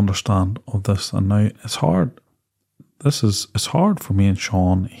what I understand of this, and now it's hard. It's hard for me and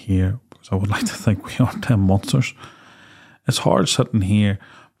Sean here, because I would like to think we are 10 monsters. It's hard sitting here,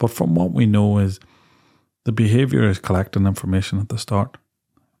 but from what we know is the behaviour is collecting information at the start.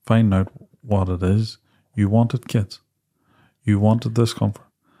 Find out what it is. You wanted kids. You wanted this comfort.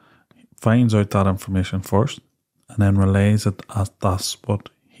 finds out that information first and then relays it as that's what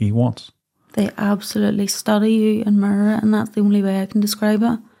he wants. They absolutely study you and mirror it, and that's the only way I can describe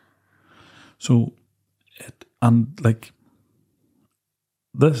it. So,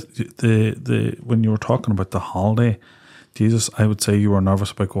 this, when you were talking about the holiday, Jesus, I would say you were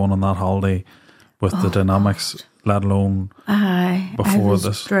nervous about going on that holiday with the dynamics, God. Let alone before I was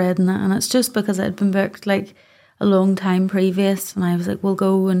this. Dreading it, and it's just because it had been booked like a long time previous, and I was like, we'll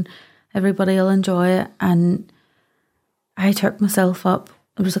go and everybody will enjoy it. And I took myself up.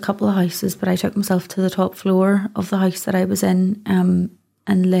 There was a couple of houses, but I took myself to the top floor of the house that I was in,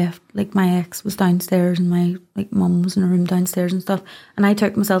 and left. Like, my ex was downstairs and my mum was in a room downstairs and stuff, and I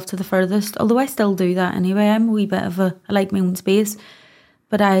took myself to the furthest, although I still do that anyway. I'm a wee bit of I like my own space,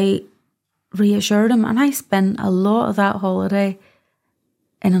 but I reassured him, and I spent a lot of that holiday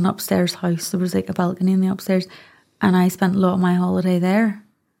in an upstairs house. There was like a balcony in the upstairs, and I spent a lot of my holiday there,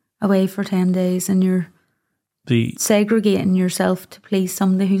 away for 10 days, and you're segregating yourself to please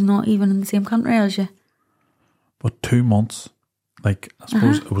somebody who's not even in the same country as you. But 2 months, like, I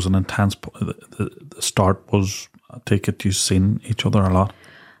suppose it was an intense. The start was, I take it, you've seen each other a lot.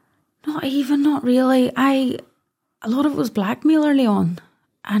 Not really. A lot of it was blackmail early on,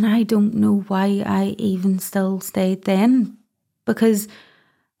 and I don't know why I even still stayed then, because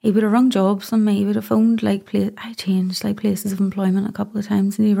he would have rung jobs on me. He would have phoned I changed places of employment a couple of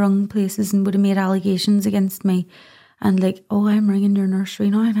times, and he rung places and would have made allegations against me. And I'm ringing your nursery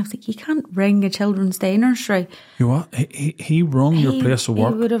now. And I was like, you can't ring a children's day nursery. You what? He rung your place of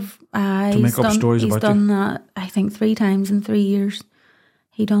work? He would have. To make up stories about you? He's done that, I think, 3 times in 3 years.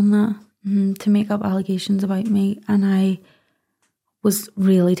 He done that to make up allegations about me. And I was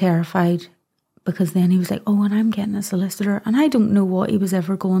really terrified, because then he was like, and I'm getting a solicitor. And I don't know what he was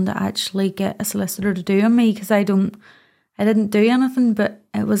ever going to actually get a solicitor to do on me, because I didn't do anything, but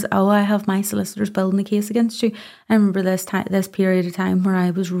it was, I have my solicitors building a case against you. I remember this period of time where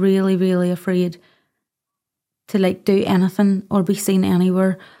I was really, really afraid to do anything or be seen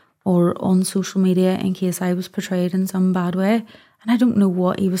anywhere or on social media in case I was portrayed in some bad way. And I don't know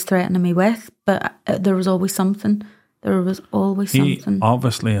what he was threatening me with, but there was always something. He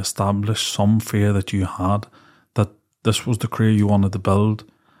obviously established some fear that you had, that this was the career you wanted to build,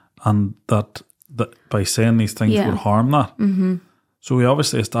 and that by saying these things would harm that. Mm-hmm. So he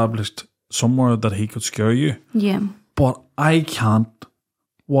obviously established somewhere that he could scare you. Yeah. But I can't.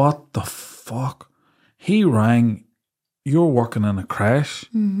 What the fuck? He rang, you're working in a crash,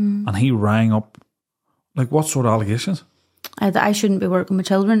 and he rang up, what sort of allegations? I shouldn't be working with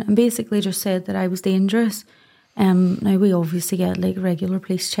children, and basically just said that I was dangerous. Now we obviously get regular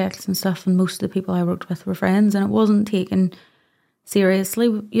police checks and stuff, and most of the people I worked with were friends, and it wasn't taken seriously,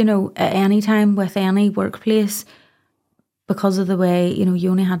 at any time with any workplace, because of the way, you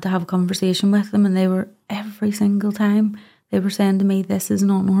only had to have a conversation with them, and they were, every single time, they were saying to me, this is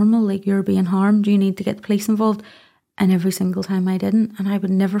not normal, you're being harmed, you need to get the police involved. And every single time I didn't, and I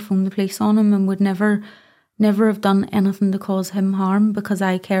would never phone the police on him, and would never have done anything to cause him harm, because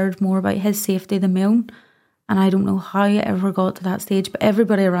I cared more about his safety than my own. And I don't know how it ever got to that stage, but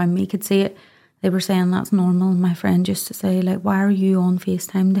everybody around me could see it. They were saying that's normal. And my friend used to say, why are you on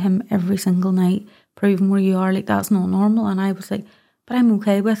FaceTime to him every single night, proving where you are? That's not normal. And I was like, but I'm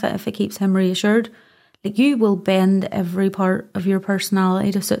okay with it if it keeps him reassured. You will bend every part of your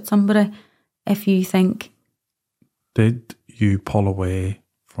personality to suit somebody if you think. Did you pull away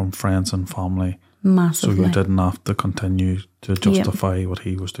from friends and family? Massively. So you didn't have to continue to justify what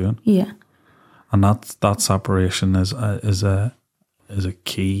he was doing? Yeah. And that separation is a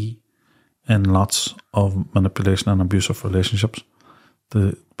key in lots of manipulation and abusive relationships.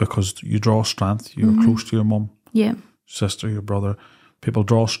 Because you draw strength, you're close to your mum, sister, your brother. People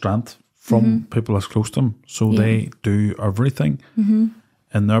draw strength from people as close to them, so they do everything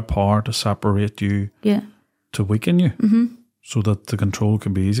in their power to separate you, to weaken you, so that the control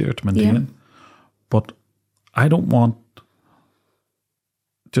can be easier to maintain. Yeah. But I don't want,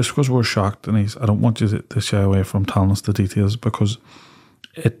 just because we're shocked, Denise, I don't want you to shy away from telling us the details, because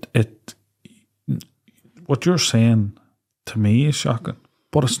what you're saying to me is shocking,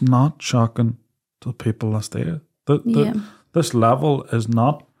 but it's not shocking to the people that's there. This level is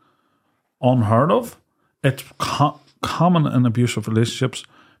not unheard of. It's common in abusive relationships.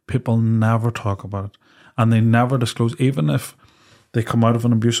 People never talk about it, and they never disclose, even if they come out of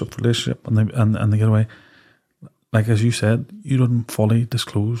an abusive relationship and they get away. As you said, you didn't fully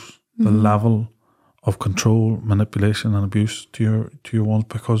disclose the level of control, manipulation, and abuse to your ones,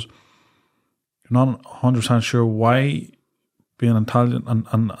 because you're not 100% sure why, being intelligent,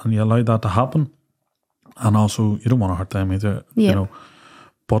 and you allowed that to happen, and also you don't want to hurt them either.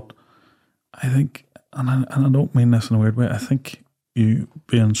 But I think, and I don't mean this in a weird way, I think you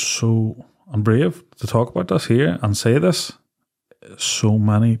being so brave to talk about this here and say this, so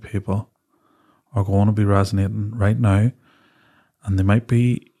many people are going to be resonating right now, and they might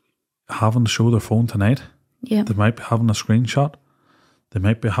be having to show their phone tonight. Yeah. They might be having a screenshot. They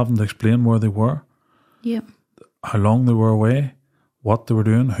might be having to explain where they were. Yeah. How long they were away, what they were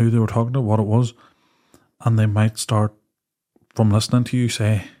doing, who they were talking to, what it was. And they might start, from listening to you,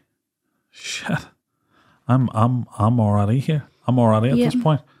 say, shit, I'm already here. I'm already at this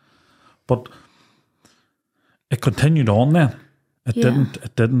point. But it continued on then. It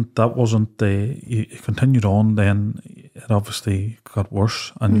didn't, that wasn't it continued on then. It obviously got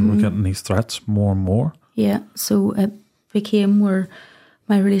worse and you were getting these threats more and more. Yeah, so it became where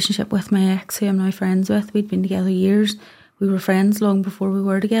my relationship with my ex, who I'm now friends with, we'd been together years. We were friends long before we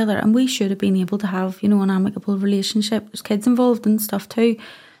were together, and we should have been able to have, an amicable relationship. There's kids involved and stuff too.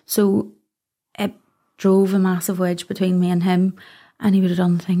 So it drove a massive wedge between me and him, and he would have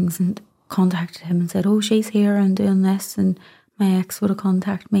done things and contacted him and said, oh, she's here and doing this, and my ex would have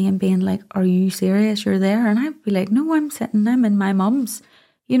contacted me and being like, are you serious? You're there? And I'd be like, no, I'm in my mum's.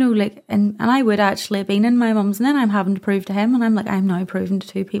 And I would actually have been in my mum's, and then I'm having to prove to him, and I'm like, I'm now proving to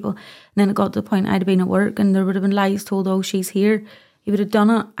two people. And then it got to the point I'd have been at work and there would have been lies told, oh, she's here. He would have done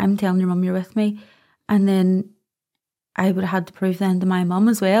it. I'm telling your mum you're with me. And then I would have had to prove then to my mum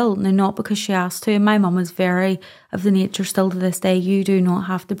as well. Now, not because she asked to. And my mum is very of the nature still to this day, you do not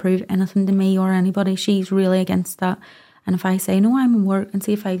have to prove anything to me or anybody. She's really against that. And if I say, no, I'm in work, and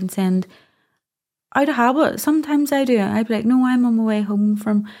see if I can send, out of habit, sometimes I do. I'd be like, no, I'm on my way home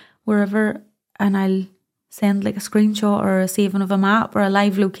from wherever, and I'll send like a screenshot or a saving of a map or a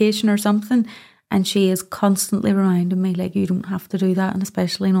live location or something. And she is constantly reminding me, like, you don't have to do that, and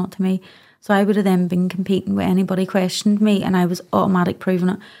especially not to me. So I would have then been competing with anybody questioned me, and I was automatic proving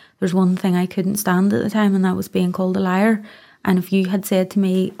it. There's one thing I couldn't stand at the time, and that was being called a liar. And if you had said to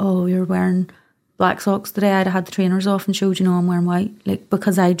me, oh, you're wearing black socks today, I'd have had the trainers off and showed, I'm wearing white. Like,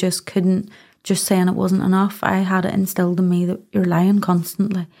 because I just couldn't, just saying it wasn't enough. I had it instilled in me that you're lying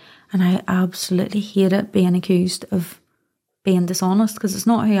constantly. And I absolutely hate it being accused of being dishonest, because it's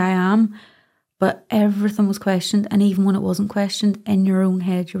not who I am. But everything was questioned, and even when it wasn't questioned, in your own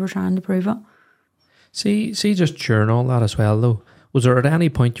head you were trying to prove it. See, just during all that as well though, was there at any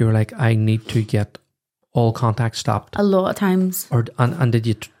point you were like, I need to get all contact stopped? A lot of times. And did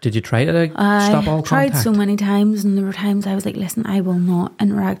you try to stop all contact? I tried so many times, and there were times I was like, listen, I will not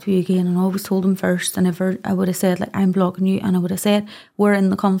interact with you again, and I always told him first. And if I would have said, like, I'm blocking you, and I would have said, we're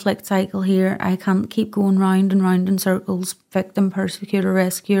in the conflict cycle here, I can't keep going round and round in circles, victim, persecutor,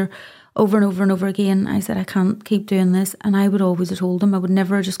 rescuer, over and over and over again. I said, I can't keep doing this. And I would always have told him. I would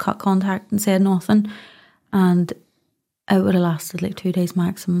never have just cut contact and said nothing. And it would have lasted like 2 days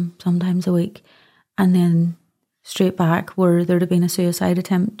maximum, sometimes a week. And then straight back where there'd have been a suicide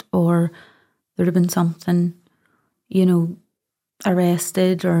attempt, or there'd have been something,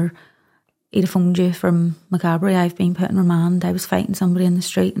 arrested, or he'd have phoned you from Macabre, I've been put in remand, I was fighting somebody in the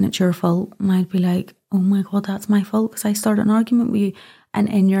street and it's your fault. And I'd be like, oh my God, that's my fault because I started an argument with you. And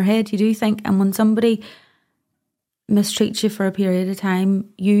in your head you do think, and when somebody mistreats you for a period of time,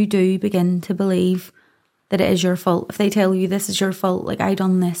 you do begin to believe that it is your fault. If they tell you this is your fault, like, I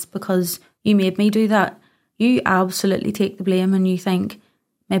done this because you made me do that, you absolutely take the blame and you think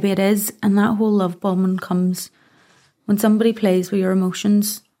maybe it is. And that whole love bombing comes when somebody plays with your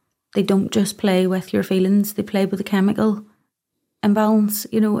emotions. They don't just play with your feelings, they play with the chemical imbalance,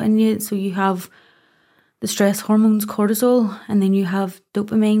 in you. So you have the stress hormones, cortisol, and then you have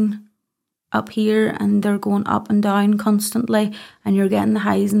dopamine up here, and they're going up and down constantly, and you're getting the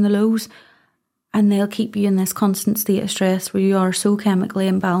highs and the lows. And they'll keep you in this constant state of stress where you are so chemically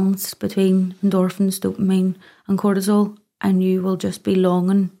imbalanced between endorphins, dopamine and cortisol, and you will just be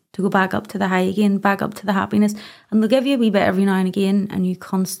longing to go back up to the high again, back up to the happiness. And they'll give you a wee bit every now and again, and you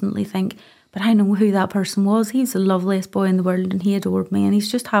constantly think, but I know who that person was. He's the loveliest boy in the world and he adored me, and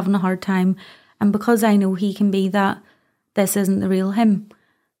he's just having a hard time. And because I know he can be that, this isn't the real him.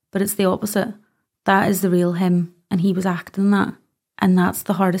 But it's the opposite. That is the real him, and he was acting that. And that's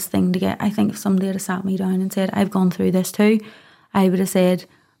the hardest thing to get. I think if somebody had sat me down and said, I've gone through this too, I would have said,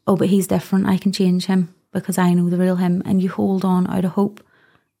 oh, but he's different, I can change him because I know the real him. And you hold on out of hope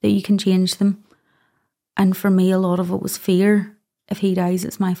that you can change them. And for me, a lot of it was fear. If he dies,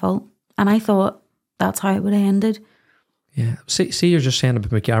 it's my fault. And I thought that's how it would have ended. Yeah. See, you're just saying about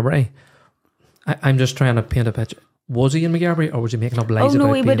McGarry. I'm just trying to paint a picture. Was he in McGarry, or was he making up lies? Oh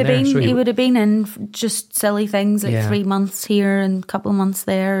no, he would have been. So he would have been in just silly things like 3 months here and a couple of months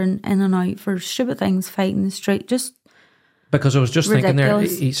there, and in and out for stupid things, fighting the street. Just Because I was just thinking there,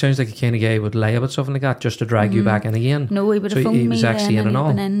 ridiculous. he sounds like a kind of guy who would lie about something like that just to drag you back in again. No, he would have So phoned he me was actually then in and and he'd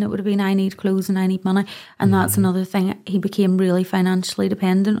all. been in. It would have been, I need clothes and I need money. And that's another thing. He became really financially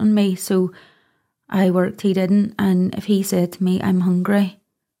dependent on me. So I worked, he didn't. And if he said to me, I'm hungry,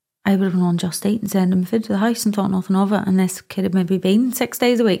 I would have been on Just Eat and send him food to the house and thought nothing of it. And this could have maybe been 6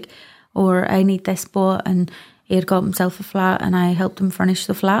 days a week. Or I need this bought, and he had got himself a flat and I helped him furnish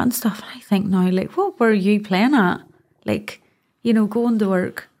the flat and stuff. And I think now, like, what were you playing at? Like, you know, going to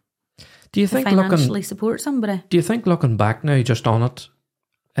work. Do you think financially support somebody? Do you think looking back now, just on it,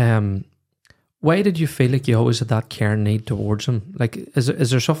 why did you feel like you always had that care and need towards him? Like, is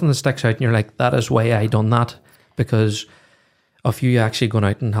there something that sticks out and you're like, that is why I done that? Because of you actually going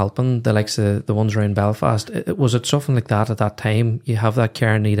out and helping the likes of the ones around Belfast, was it something like that at that time? You have that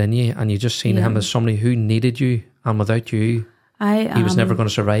care and need in you, and you just seen him as somebody who needed you, and without you, he was never going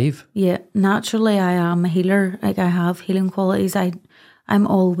to survive. Yeah, naturally I am a healer. Like, I have healing qualities. I'm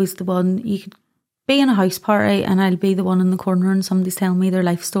always the one. You could be in a house party and I'll be the one in the corner and somebody's telling me their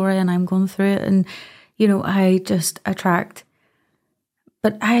life story and I'm going through it, and you know, I just attract.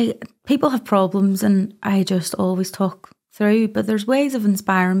 But people have problems and I just always talk through. But there's ways of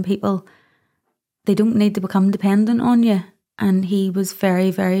inspiring people. They don't need to become dependent on you. And he was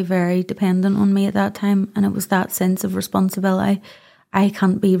very, very, very dependent on me at that time. And it was that sense of responsibility. I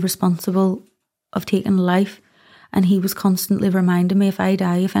can't be responsible of taking life. And he was constantly reminding me, if I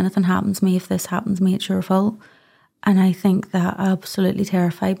die, if anything happens to me, if this happens to me, it's your fault. And I think that absolutely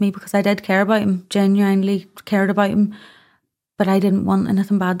terrified me, because I did care about him, genuinely cared about him, but I didn't want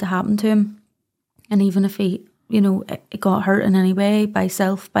anything bad to happen to him. And even if he, you know, it got hurt in any way, by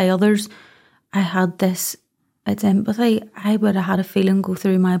self, by others, I had this, it's empathy. I would have had a feeling go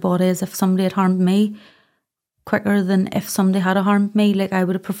through my body as if somebody had harmed me quicker than if somebody had harmed me. Like, I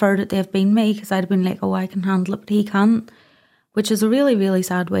would have preferred it to have been me, because I'd have been like, oh, I can handle it, but he can't, which is a really, really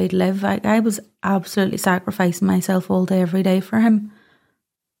sad way to live. I was absolutely sacrificing myself all day, every day for him.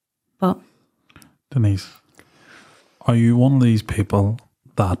 But Denise, are you one of these people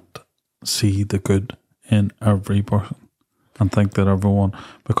that see the good in every person and think that everyone,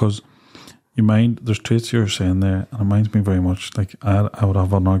 because you mind, there's traits you're saying there, and it reminds me very much, like I would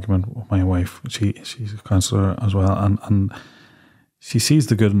have an argument with my wife. She's a counsellor as well, and she sees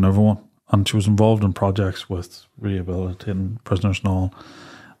the good in everyone, and she was involved in projects with rehabilitating prisoners and all,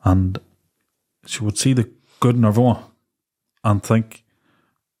 and she would see the good in everyone and think,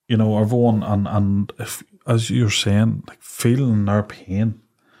 you know, everyone, and if, as you're saying, like, feeling their pain,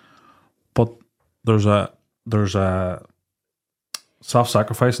 but there's a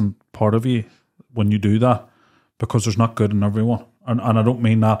self-sacrificing part of you when you do that, because there's not good in everyone, and I don't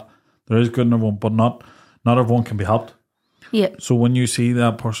mean that there is good in everyone, but not everyone can be helped. yeah, So when you see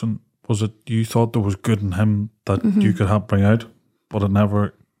that person, was it you thought there was good in him that you could help bring out, but it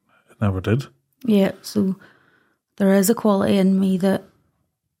never did? yeah. So there is a quality in me that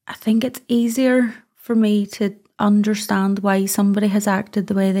I think it's easier for me to understand why somebody has acted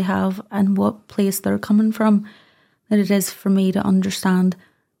the way they have and what place they're coming from, than it is for me to understand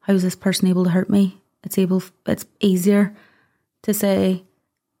how is this person able to hurt me. It's easier to say,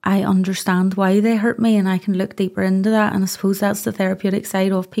 I understand why they hurt me, and I can look deeper into that. And I suppose that's the therapeutic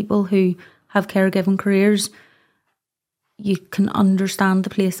side of people who have caregiving careers. You can understand the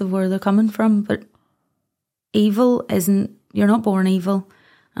place of where they're coming from, but evil isn't, you're not born evil.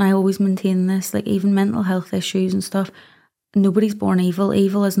 And I always maintain this, like, even mental health issues and stuff, nobody's born evil.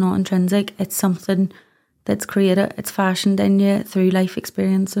 Evil is not intrinsic. It's something that's created, it's fashioned in you through life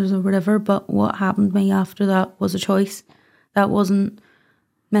experiences or whatever. But what happened to me after that was a choice. That wasn't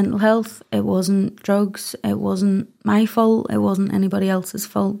mental health, it wasn't drugs, it wasn't my fault, it wasn't anybody else's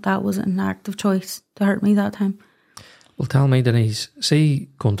fault. That was an active choice to hurt me that time. Well, tell me, Denise, see,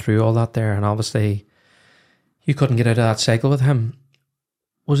 going through all that there, and obviously you couldn't get out of that cycle with him.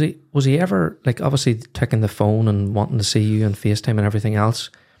 Was he ever, like, obviously taking the phone and wanting to see you and FaceTime and everything else,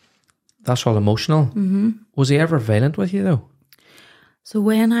 that's all emotional. Mm-hmm. Was he ever violent with you though? So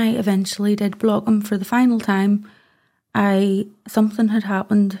when I eventually did block him for the final time, something had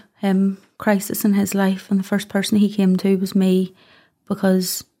happened, crisis in his life, and the first person he came to was me,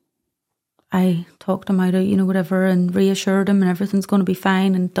 because I talked him out of, you know, whatever, and reassured him and everything's going to be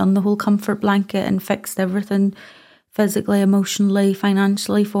fine, and done the whole comfort blanket and fixed everything physically, emotionally,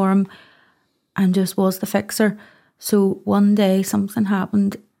 financially for him, and just was the fixer. So one day something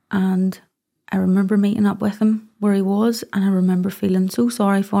happened, and I remember meeting up with him where he was, and I remember feeling so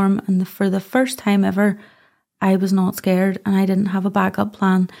sorry for him, and for the first time ever, I was not scared, and I didn't have a backup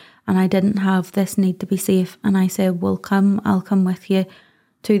plan, and I didn't have this need to be safe. And I said, well, I'll come with you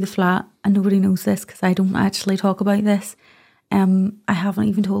to the flat. And nobody knows this because I don't actually talk about this. I haven't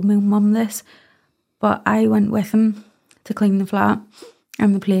even told my mum this, but I went with him to clean the flat,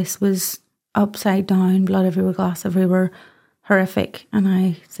 and the place was upside down, blood everywhere, glass everywhere, horrific. And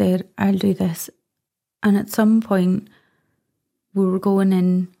I said, I'll do this. And at some point, we were going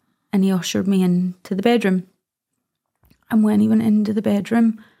in, and he ushered me into the bedroom. And when he went into the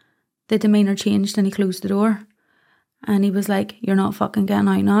bedroom, the demeanour changed, and he closed the door. And he was like, you're not fucking getting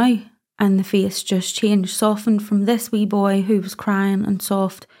out now. And the face just changed, softened from this wee boy who was crying and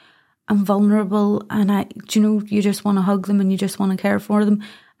soft and vulnerable. And you just want to hug them and you just want to care for them.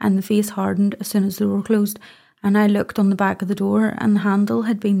 And the face hardened as soon as the door closed. And I looked on the back of the door, and the handle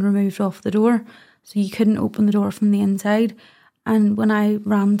had been removed off the door, so you couldn't open the door from the inside. And when I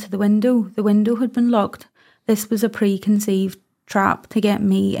ran to the window had been locked. This was a preconceived trap to get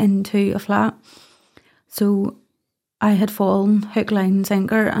me into a flat. So I had fallen hook, line and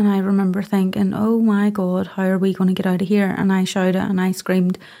sinker, and I remember thinking, oh my God, how are we going to get out of here? And I shouted and I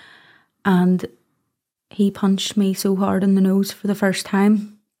screamed, and he punched me so hard in the nose for the first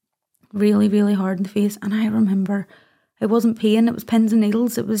time, really, really hard in the face. And I remember it wasn't pain, it was pins and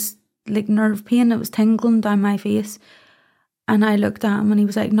needles, it was like nerve pain, it was tingling down my face. And I looked at him and he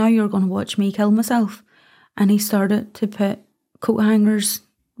was like, now you're going to watch me kill myself. And he started to put coat hangers,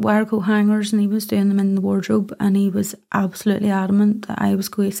 wire coat hangers, and he was doing them in the wardrobe, and he was absolutely adamant that I was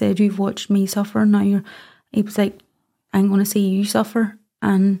going to say, you've watched me suffer, he was like, I'm going to see you suffer.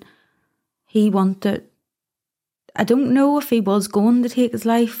 And he wanted, I don't know if he was going to take his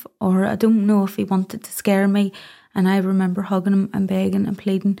life, or I don't know if he wanted to scare me. And I remember hugging him and begging and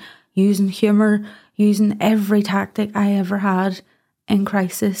pleading, using humour, using every tactic I ever had in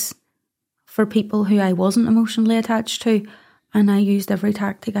crisis for people who I wasn't emotionally attached to. And I used every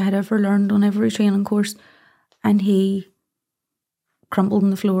tactic I had ever learned on every training course. And he crumpled on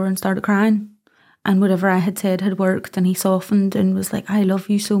the floor and started crying. And whatever I had said had worked, and he softened and was like, I love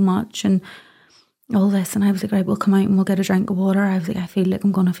you so much, and all this. And I was like, right, we'll come out and we'll get a drink of water. I was like, I feel like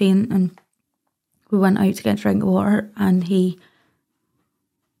I'm going to faint. And we went out to get a drink of water, and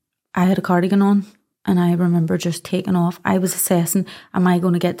I had a cardigan on, and I remember just taking off. I was assessing, am I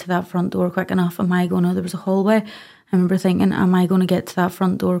going to get to that front door quick enough? There was a hallway. I remember thinking, am I going to get to that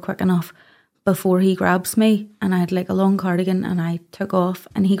front door quick enough before he grabs me? And I had like a long cardigan, and I took off,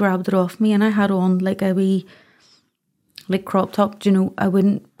 and he grabbed it off me, and I had on like a wee like crop top, I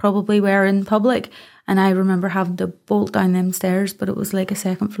wouldn't probably wear in public. And I remember having to bolt down them stairs, but it was like a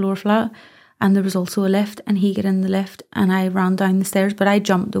second floor flat, and there was also a lift, and he got in the lift, and I ran down the stairs, but I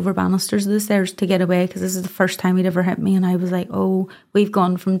jumped over banisters of the stairs to get away, because this is the first time he'd ever hit me. And I was like, oh, we've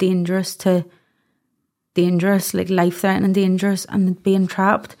gone from dangerous to dangerous, like life-threatening dangerous, and being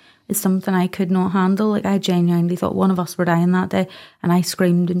trapped is something I could not handle. Like, I genuinely thought one of us were dying that day, and I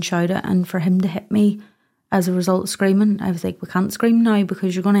screamed and shouted, and for him to hit me as a result of screaming, I was like, we can't scream now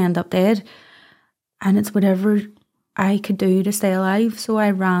because you're going to end up dead. And it's whatever I could do to stay alive. So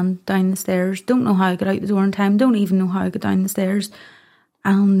I ran down the stairs, don't know how I got out the door in time, don't even know how I got down the stairs.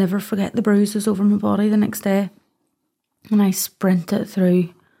 I'll never forget the bruises over my body the next day. And I sprinted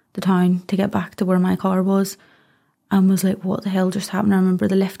through the town to get back to where my car was, and was like, what the hell just happened? I remember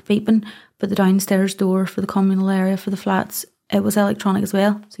the lift beeping, but the downstairs door for the communal area for the flats, it was electronic as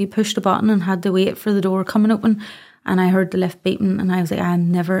well. So you pushed a button and had to wait for the door coming open. And I heard the lift beeping, and I was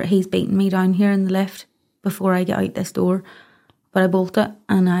like, he's beating me down here in the lift before I get out this door. But I bolted,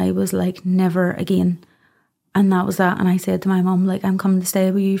 and I was like, never again. And that was that. And I said to my mum, like, I'm coming to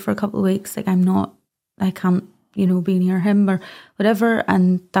stay with you for a couple of weeks. Like, I can't, be near him or whatever.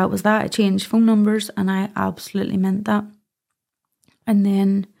 And that was that. I changed phone numbers, and I absolutely meant that. And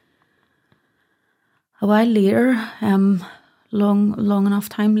then a while later, long enough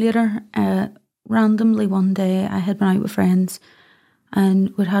time later, randomly one day I had been out with friends,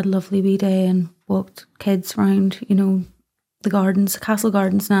 and we'd had a lovely wee day and walked kids around, the gardens, Castle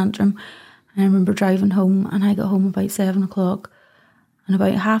Gardens in Antrim. And I remember driving home, and I got home about 7 o'clock. And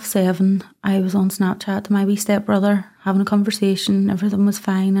about 7:30, I was on Snapchat to my wee stepbrother, having a conversation. Everything was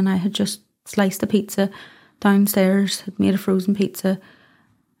fine, and I had just sliced a pizza downstairs, had made a frozen pizza.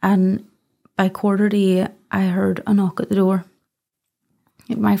 And by 7:45, I heard a knock at the door,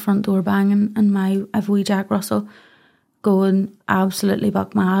 at my front door banging, and I have a wee Jack Russell going absolutely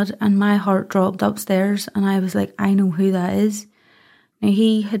buck mad, and my heart dropped upstairs, and I was like, I know who that is. Now,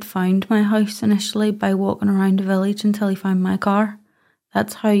 he had found my house initially by walking around the village until he found my car.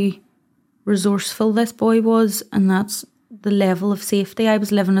 That's how resourceful this boy was, and that's the level of safety. I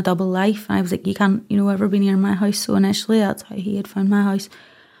was living a double life, and I was like, you can't, ever be near my house. So initially, that's how he had found my house.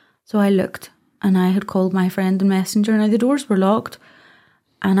 So I looked, and I had called my friend in Messenger. Now, the doors were locked,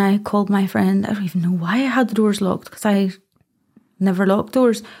 and I called my friend. I don't even know why I had the doors locked, because I never lock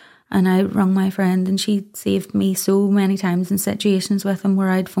doors. And I rang my friend, and she saved me so many times in situations with him where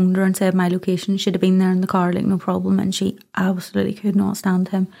I'd phoned her and said my location. She'd have been there in the car, like, no problem. And she absolutely could not stand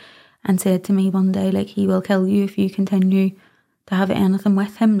him, and said to me one day, like, he will kill you if you continue to have anything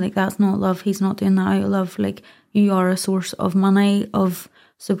with him. Like, that's not love. He's not doing that out of love. Like, you are a source of money, of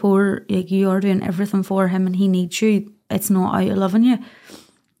support. Like, you are doing everything for him, and he needs you. It's not out of loving you.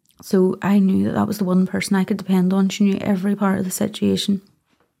 So I knew that was the one person I could depend on. She knew every part of the situation.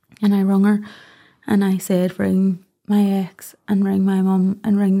 And I rung her, and I said, ring my ex and ring my mum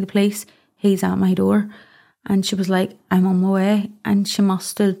and ring the police. He's at my door. And she was like, I'm on my way. And she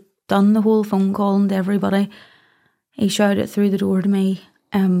must have done the whole phone call and everybody. He shouted through the door to me,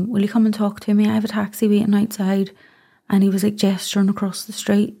 will you come and talk to me? I have a taxi waiting outside. And he was like gesturing across the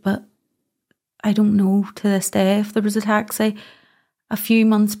street, but I don't know to this day if there was a taxi. A few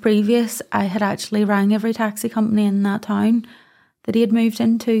months previous, I had actually rang every taxi company in that town that he had moved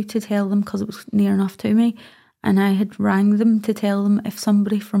into to tell them, because it was near enough to me, and I had rang them to tell them if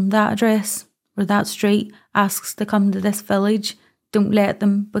somebody from that address or that street asks to come to this village, don't let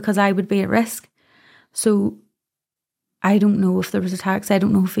them, because I would be at risk. So I don't know if there was a taxi, I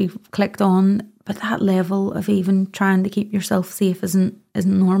don't know if he clicked on, but that level of even trying to keep yourself safe isn't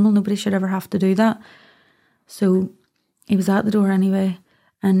normal. Nobody should ever have to do that. So he was at the door anyway,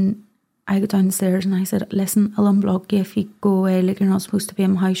 and I got downstairs and I said, listen, I'll unblock you if you go away. Like, you're not supposed to be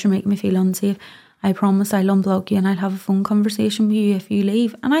in my house, you're making me feel unsafe. I promise I'll unblock you and I'll have a phone conversation with you if you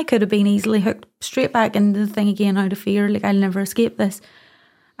leave. And I could have been easily hooked straight back into the thing again out of fear, like, I'll never escape this.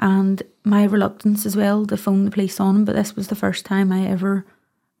 And my reluctance as well to phone the police on him, but this was the first time I ever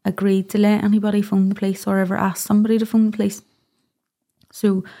agreed to let anybody phone the police or ever ask somebody to phone the police.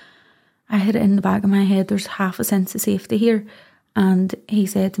 So I had it in the back of my head, there's half a sense of safety here. And he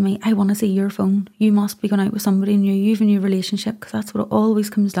said to me, I want to see your phone. You must be going out with somebody new. You have a new relationship, because that's what it always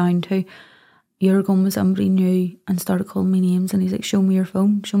comes down to. You're going with somebody new, and started calling me names. And he's like, show me your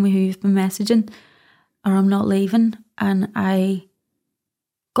phone. Show me who you've been messaging, or I'm not leaving. And I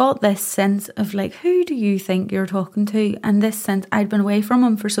got this sense of like, who do you think you're talking to? And this sense, I'd been away from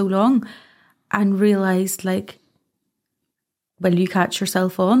him for so long, and realised, like, will you catch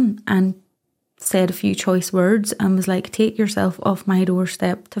yourself on? And said a few choice words and was like, take yourself off my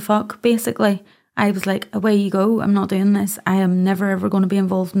doorstep to fuck, basically. I was like, away you go, I'm not doing this. I am never ever going to be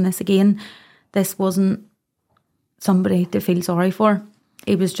involved in this again. This wasn't somebody to feel sorry for.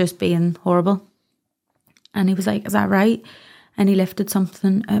 He was just being horrible. And he was like, is that right? And he lifted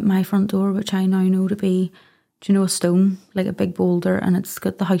something at my front door, which I now know to be, do you know, a stone, like a big boulder, and it's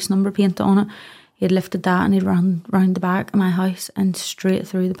got the house number painted on it. He had lifted that and he'd run round the back of my house and straight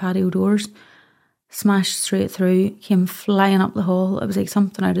through the patio doors. Smashed straight through, came flying up the hall. It was like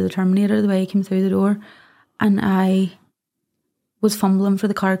something out of the Terminator, the way he came through the door. And I was fumbling for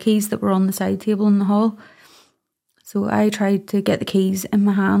the car keys that were on the side table in the hall. So I tried to get the keys in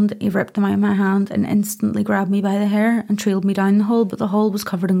my hand. He ripped them out of my hand and instantly grabbed me by the hair and trailed me down the hall. But the hall was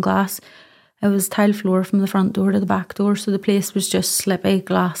covered in glass. It was tile floor from the front door to the back door. So the place was just slippy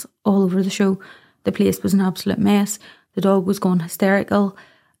glass all over the show. The place was an absolute mess. The dog was going hysterical.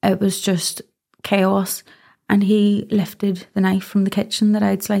 It was just chaos. And he lifted the knife from the kitchen that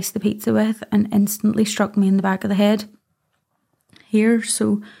I'd sliced the pizza with and instantly struck me in the back of the head here.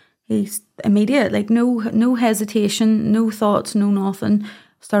 So he's immediate, like no hesitation, no thoughts, no nothing.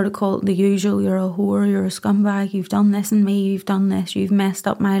 Started calling the usual, you're a whore, you're a scumbag, you've done this and me, you've done this, you've messed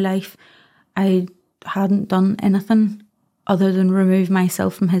up my life. I hadn't done anything other than remove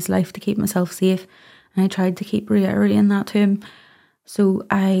myself from his life to keep myself safe, and I tried to keep reiterating that to him. So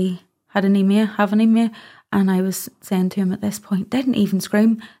I had an email, and I was saying to him at this point, didn't even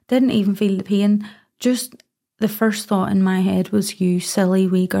scream, didn't even feel the pain. Just the first thought in my head was, you silly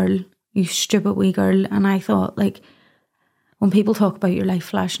wee girl, you stupid wee girl. And I thought, like, when people talk about your life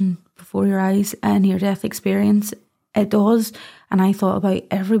flashing before your eyes and your death experience, it does. And I thought about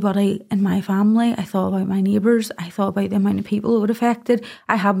everybody in my family. I thought about my neighbours. I thought about the amount of people it would have affected.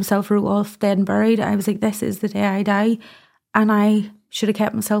 I had myself wrote off dead and buried. I was like, this is the day I die. And I should have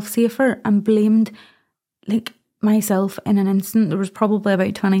kept myself safer, and blamed like myself in an instant. There was probably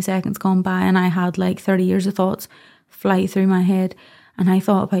about 20 seconds gone by and I had like 30 years of thoughts fly through my head. And I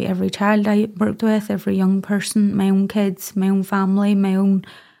thought about every child I worked with, every young person, my own kids, my own family, my own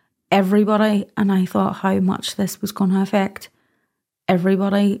everybody. And I thought how much this was going to affect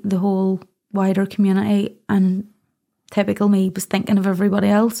everybody, the whole wider community. And typical me was thinking of everybody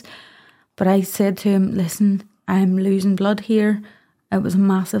else. But I said to him, listen, I'm losing blood here. It was a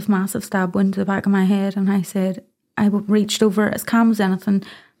massive, massive stab wound to the back of my head. And I said, I reached over as calm as anything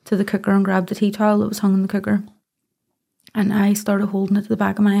to the cooker and grabbed the tea towel that was hung in the cooker. And I started holding it to the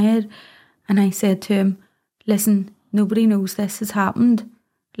back of my head. And I said to him, listen, nobody knows this has happened.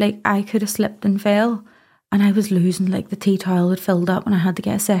 Like, I could have slipped and fell. And I was losing, like, the tea towel had filled up and I had to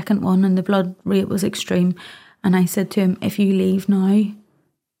get a second one and the blood rate was extreme. And I said to him, if you leave now,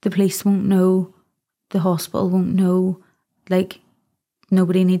 the police won't know, the hospital won't know, like,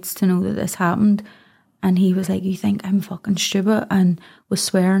 nobody needs to know that this happened. And he was like, you think I'm fucking stupid? And was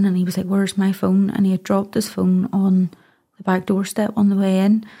swearing, and he was like, where's my phone? And he had dropped his phone on the back doorstep on the way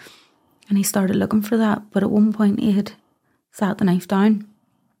in. And he started looking for that. But at one point he had sat the knife down.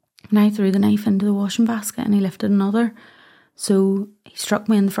 And I threw the knife into the washing basket and he lifted another. So he struck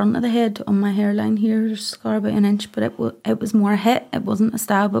me in the front of the head on my hairline here. There's a scar about an inch, but it was more a hit. It wasn't a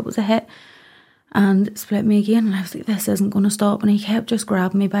stab, it was a hit. And it split me again, and I was like, this isn't going to stop. And he kept just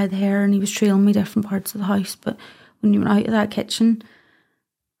grabbing me by the hair, and he was trailing me different parts of the house. But when you went out of that kitchen,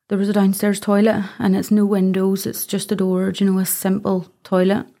 there was a downstairs toilet, and it's no windows, it's just a door, you know, a simple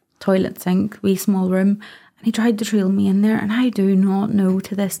toilet sink, wee small room. And he tried to trail me in there, and I do not know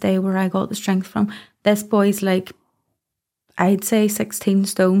to this day where I got the strength from. This boy's like, I'd say 16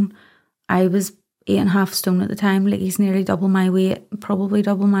 stone. I was 8.5 stone at the time. Like, he's nearly double my weight, probably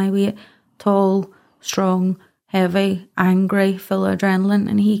double my weight. Tall, strong, heavy, angry, full of adrenaline,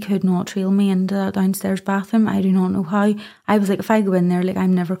 and he could not trail me into that downstairs bathroom. I do not know how. I was like, if I go in there, like,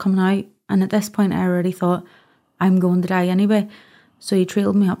 I'm never coming out. And at this point I already thought, I'm going to die anyway. So he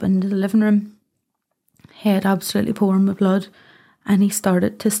trailed me up into the living room, head absolutely pouring with blood, and he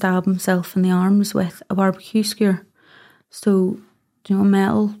started to stab himself in the arms with a barbecue skewer. So, you know, a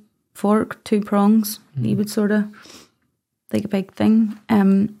metal fork, 2 prongs. He would sort of, like a big thing.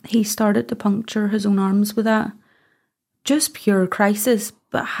 He started to puncture his own arms with that. Just pure crisis,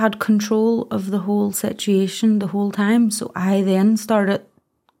 but had control of the whole situation the whole time. So I then started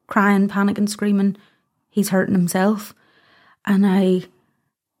crying, panicking, screaming, he's hurting himself. And I,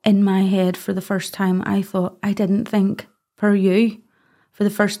 in my head, for the first time, I thought, I didn't think per you. For the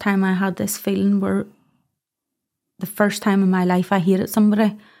first time I had this feeling where the first time in my life I hated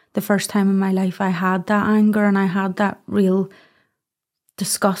somebody. The first time in my life I had that anger and I had that real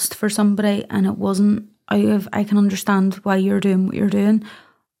disgust for somebody, and it wasn't out of, I can understand why you're doing what you're doing.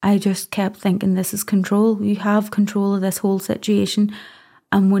 I just kept thinking, this is control. You have control of this whole situation.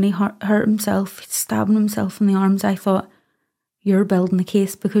 And when he hurt himself, stabbing himself in the arms, I thought, you're building a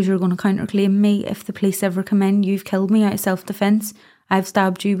case because you're going to counterclaim me. If the police ever come in, you've killed me out of self-defence. I've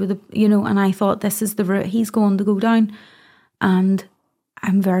stabbed you with a, you know, and I thought, this is the route he's going to go down. And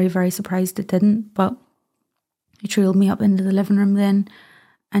I'm very, very surprised it didn't, but he trailed me up into the living room then,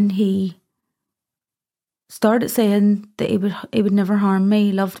 and he started saying that he would never harm me,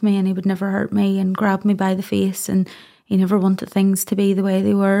 he loved me and he would never hurt me, and grabbed me by the face, and he never wanted things to be the way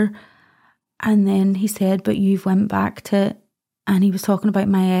they were. And then he said, but you've went back to, and he was talking about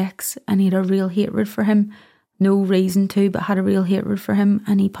my ex, and he had a real hatred for him, no reason to, but had a real hatred for him.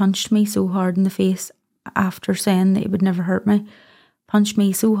 And he punched me so hard in the face after saying that he would never hurt me. Punched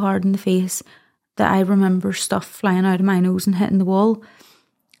me so hard in the face that I remember stuff flying out of my nose and hitting the wall.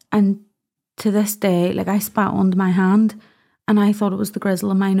 And to this day, like, I spat onto my hand and I thought it was the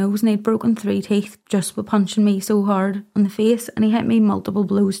grizzle of my nose, and he'd broken 3 teeth just with punching me so hard on the face, and he hit me multiple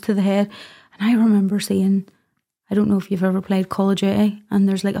blows to the head. And I remember seeing, I don't know if you've ever played Call of Duty, and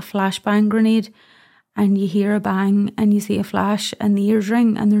there's like a flashbang grenade and you hear a bang and you see a flash and the ears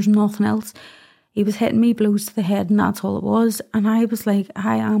ring and there's nothing else. He was hitting me blows to the head and that's all it was. And I was like,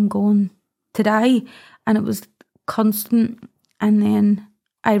 I am going to die. And it was constant. And then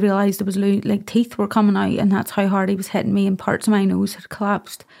I realised it was like teeth were coming out, and that's how hard he was hitting me, and parts of my nose had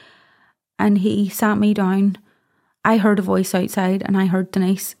collapsed. And he sat me down. I heard a voice outside and I heard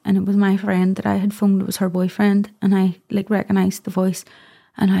Denise, and it was my friend that I had phoned. It was her boyfriend, and I like recognised the voice,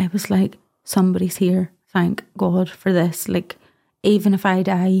 and I was like, somebody's here. Thank God for this. Like, even if I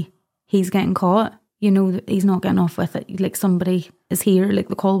die, he's getting caught. You know, that he's not getting off with it. Like, somebody is here. Like,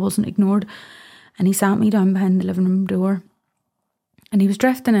 the call wasn't ignored. And he sat me down behind the living room door, and he was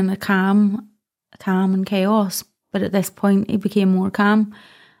drifting in a calm and chaos. But at this point, he became more calm,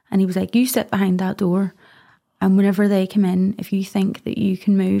 and he was like, you sit behind that door, and whenever they come in, if you think that you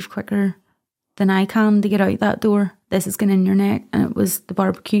can move quicker than I can to get out that door, this is going in your neck. And it was the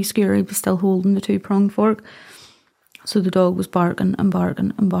barbecue skewer. He was still holding the 2-pronged fork. So the dog was barking and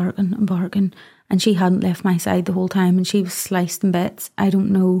barking and barking and barking, and she hadn't left my side the whole time, and she was sliced in bits. I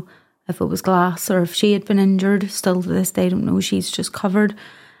don't know if it was glass or if she had been injured. Still to this day, I don't know. She's just covered,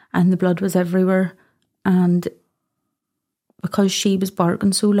 and the blood was everywhere. And because she was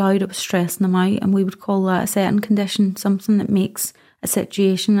barking so loud, it was stressing him out, and we would call that a setting condition, something that makes a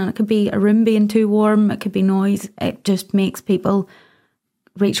situation, and it could be a room being too warm, it could be noise. It just makes people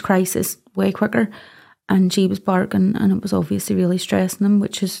reach crisis way quicker. And she was barking, and it was obviously really stressing them,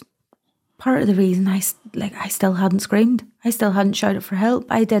 which is part of the reason I still hadn't screamed. I still hadn't shouted for help.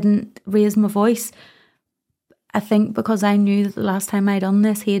 I didn't raise my voice. I think because I knew that the last time I'd done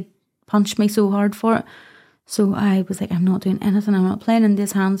this, he had punched me so hard for it. So I was like, I'm not doing anything. I'm not playing into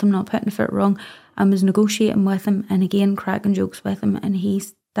his hands. I'm not putting a foot wrong. I was negotiating with him, and again cracking jokes with him, and he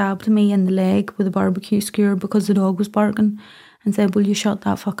stabbed me in the leg with a barbecue skewer because the dog was barking, and said, will you shut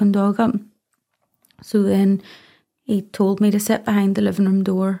that fucking dog up? So then he told me to sit behind the living room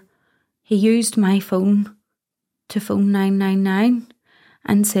door. He used my phone to phone 999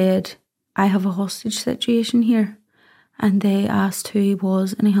 and said, I have a hostage situation here. And they asked who he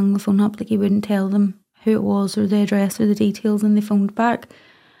was, and he hung the phone up like he wouldn't tell them who it was or the address or the details, and they phoned back.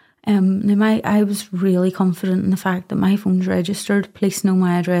 I was really confident in the fact that my phone's registered. Police know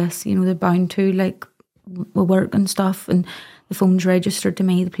my address, you know, they're bound to, like, with work and stuff, and the phone's registered to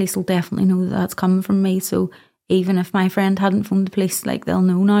me. The police will definitely know that that's coming from me. So even if my friend hadn't phoned the police, like, they'll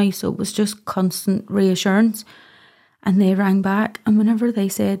know now. So it was just constant reassurance. And they rang back, and whenever they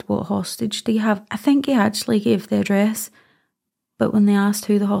said, what hostage do you have? I think he actually gave the address, but when they asked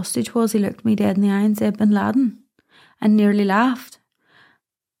who the hostage was, he looked me dead in the eye and said, Bin Laden, and nearly laughed.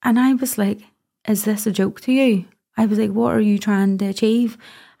 And I was like, is this a joke to you? I was like, what are you trying to achieve?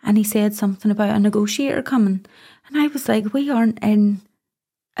 And he said something about a negotiator coming. And I was like, we aren't in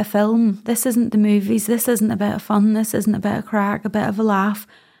a film. This isn't the movies. This isn't a bit of fun. This isn't a bit of crack, a bit of a laugh.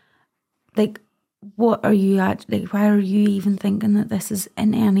 Like, what are you actually, why are you even thinking that this is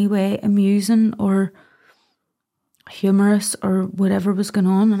in any way amusing or humorous or whatever was going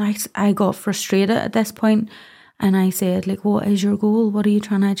on? And I got frustrated at this point, and I said, like, what is your goal? What are you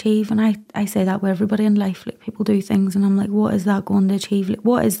trying to achieve? And I say that with everybody in life. Like, people do things, and I'm like, what is that going to achieve? Like,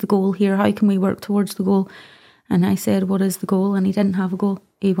 what is the goal here? How can we work towards the goal? And I said, what is the goal? And he didn't have a goal.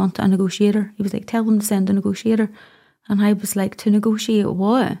 He wanted a negotiator. He was like, tell them to send a negotiator. And I was like, to negotiate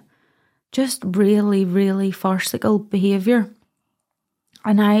what? Just really, really farcical behaviour.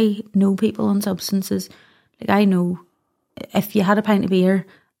 And I know people on substances. Like, I know if you had a pint of beer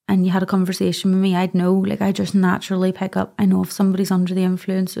and you had a conversation with me, I'd know. Like, I just naturally pick up. I know if somebody's under the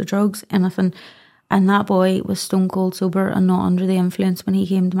influence of drugs, anything. And that boy was stone cold sober and not under the influence when he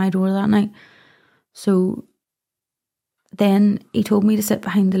came to my door that night. So then he told me to sit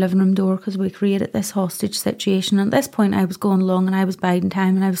behind the living room door because we created this hostage situation. And at this point I was going along and I was biding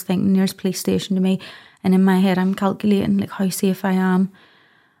time, and I was thinking, nearest police station to me. And in my head I'm calculating like how safe I am.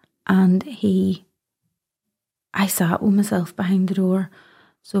 And I sat with myself behind the door.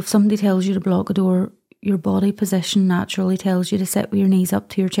 So if somebody tells you to block a door, your body position naturally tells you to sit with your knees up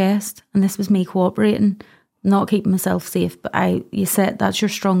to your chest. And this was me cooperating, not keeping myself safe, but you sit, that's your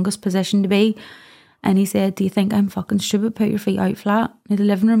strongest position to be. And he said, do you think I'm fucking stupid? Put your feet out flat. Now, the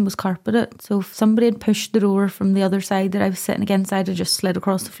living room was carpeted, so if somebody had pushed the door from the other side that I was sitting against, I'd have just slid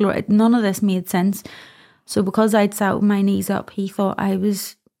across the floor. None of this made sense. So because I'd sat with my knees up, he thought I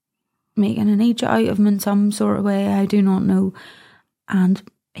was making an idiot out of him in some sort of way. I do not know. And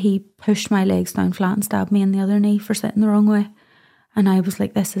he pushed my legs down flat and stabbed me in the other knee for sitting the wrong way. And I was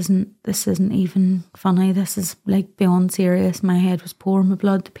like, this isn't even funny. This is like beyond serious. My head was pouring with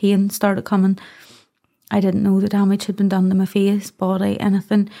blood. The pain started coming. I didn't know the damage had been done to my face, body,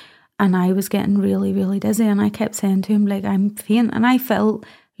 anything. And I was getting really, really dizzy. And I kept saying to him, like, I'm faint. And I felt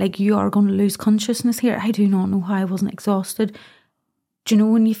like, you are going to lose consciousness here. I do not know how I wasn't exhausted. Do you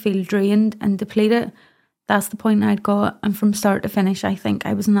know when you feel drained and depleted? That's the point I'd got. And from start to finish, I think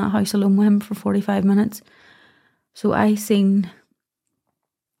I was in that house alone with him for 45 minutes. So I seen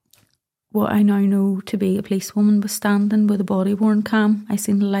what I now know to be a policewoman was standing with a body-worn cam. I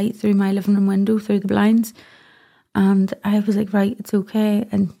seen the light through my living room window, through the blinds. And I was like, right, it's okay.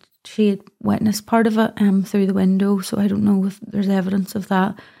 And she had witnessed part of it through the window, so I don't know if there's evidence of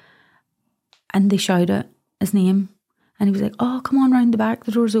that. And they shouted his name. And he was like, oh, come on round the back,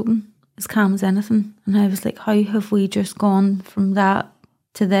 the door's open. As calm as anything. And I was like, how have we just gone from that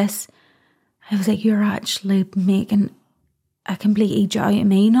to this? I was like, you're actually making a complete idiot out of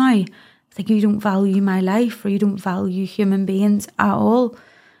me now. It's like, you don't value my life, or you don't value human beings at all.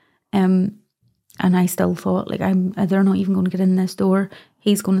 And I still thought, like, they're not even going to get in this door.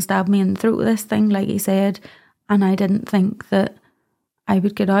 He's going to stab me in the throat with this thing, like he said. And I didn't think that I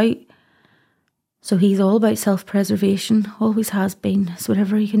would get out. So he's all about self-preservation, always has been. So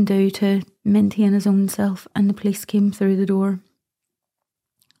whatever he can do to maintain his own self. And the police came through the door.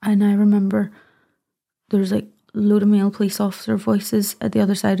 And I remember there's like a load of male police officer voices at the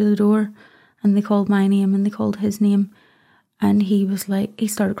other side of the door. And they called my name and they called his name. And he was like, he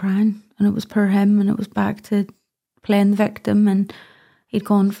started crying, and it was per him, and it was back to playing the victim, and he'd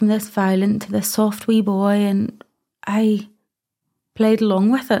gone from this violent to this soft wee boy, and I played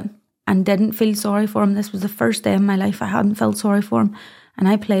along with it and didn't feel sorry for him. This was the first day in my life I hadn't felt sorry for him, and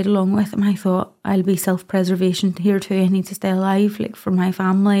I played along with him. I thought, I'll be self-preservation here too. I need to stay alive, like for my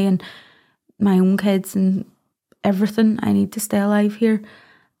family and my own kids and everything. I need to stay alive here.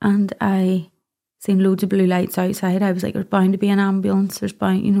 And I seen loads of blue lights outside. I was like, there's bound to be an ambulance. There's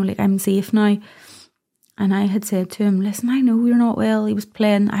bound, you know, like I'm safe now. And I had said to him, listen, I know you're not well. He was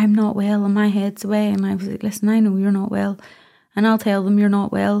playing, I'm not well, and my head's away. And I was like, listen, I know you're not well, and I'll tell them you're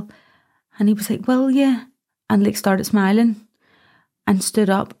not well. And he was like, well, yeah. And like started smiling and stood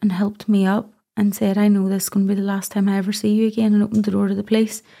up and helped me up and said, I know this is going to be the last time I ever see you again, and opened the door to the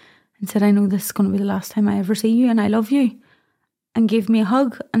police and said, I know this is going to be the last time I ever see you, and I love you. And gave me a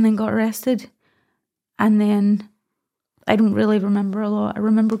hug, and then got arrested. And then I don't really remember a lot. I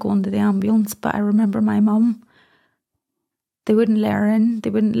remember going to the ambulance, but I remember my mum. They wouldn't let her in.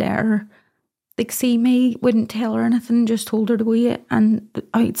 They wouldn't let her like see me, wouldn't tell her anything, just told her to wait. And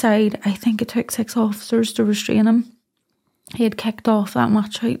outside, I think it took 6 officers to restrain him. He had kicked off that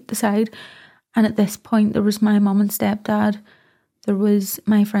much out the side. And at this point, there was my mum and stepdad. There was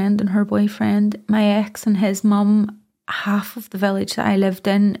my friend and her boyfriend, my ex and his mum. Half of the village that I lived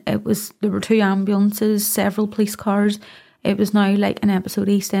in, there were 2 ambulances, several police cars. It was now like an episode of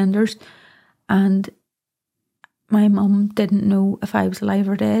EastEnders, and my mum didn't know if I was alive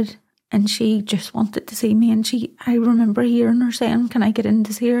or dead, and she just wanted to see me. And I remember hearing her saying, can I get in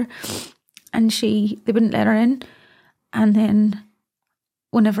to see her? And they wouldn't let her in. And then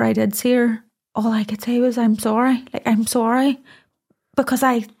whenever I did see her, all I could say was, I'm sorry, because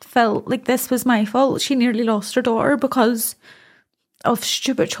I felt like this was my fault. She nearly lost her daughter because of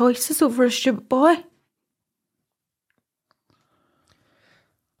stupid choices over a stupid boy.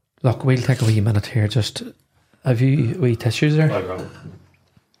 Look, we'll take a wee minute here. Just, have you wee tissues there? I got it.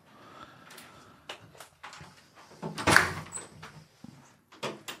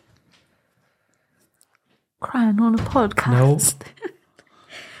 Crying on a podcast. No.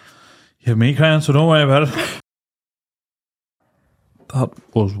 You have me crying, so don't worry about it. That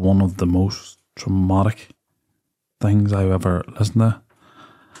was one of the most traumatic things I've ever listened to.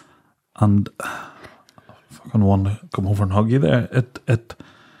 And I fucking want to come over and hug you there. It's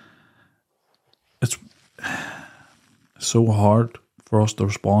so hard for us to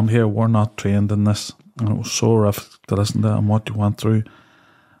respond here. We're not trained in this. And it was so horrific to listen to and what you went through.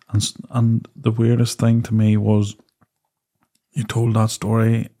 And the weirdest thing to me was you told that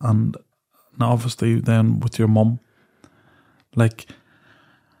story, and obviously then with your mum. Like,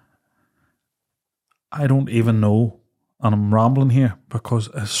 I don't even know, and I'm rambling here because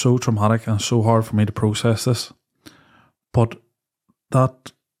it's so traumatic and so hard for me to process this. But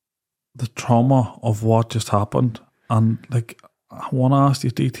the trauma of what just happened, and like, I want to ask you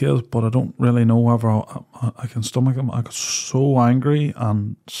details, but I don't really know whether I can stomach them. I got so angry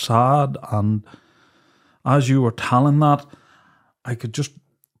and sad, and as you were telling that, I could just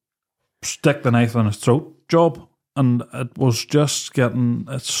stick the knife in his throat job, and it was just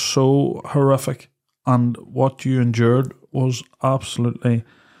it's so horrific. And what you endured was absolutely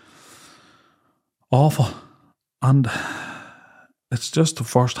awful. And it's just a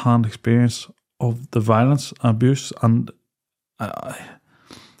first-hand experience of the violence and abuse. And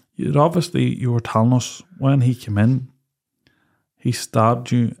you were telling us when he came in, he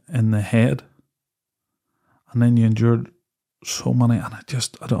stabbed you in the head. And then you endured so many. And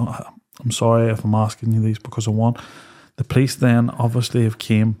I'm sorry if I'm asking you these because I want. The police then obviously have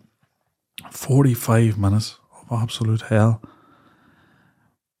came 45 minutes of absolute hell.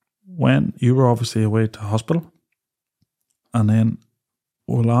 When you were obviously away to hospital, and then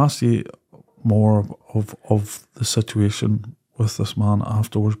we'll ask you more of the situation with this man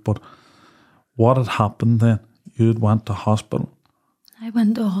afterwards, but what had happened then? You had went to hospital. I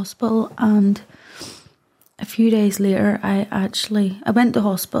went to hospital, and a few days later I went to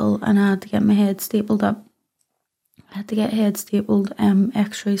hospital and I had to get my head stapled up. I had to get head stapled,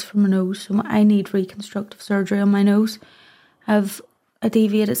 x-rays for my nose. So I need reconstructive surgery on my nose. I have a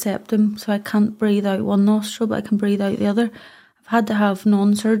deviated septum, so I can't breathe out one nostril, but I can breathe out the other. I've had to have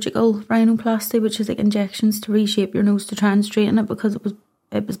non-surgical rhinoplasty, which is like injections to reshape your nose to try and straighten it because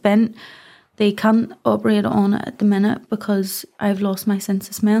it was bent. They can't operate on it at the minute because I've lost my sense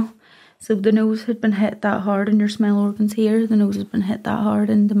of smell. So the nose had been hit that hard, and your smell organ's here. The nose has been hit that hard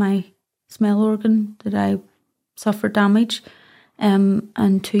into my smell organ that I suffered damage.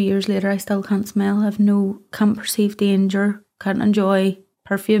 And 2 years later I still can't smell. Can't perceive danger, can't enjoy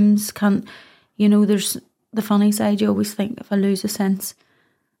perfumes, there's the funny side, you always think if I lose a sense,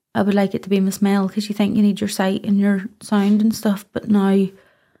 I would like it to be my smell, because you think you need your sight and your sound and stuff. But now,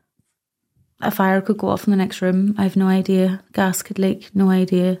 a fire could go off in the next room. I have no idea. Gas could leak. No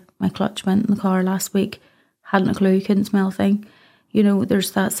idea. My clutch went in the car last week. Hadn't a clue. Couldn't smell a thing. You know,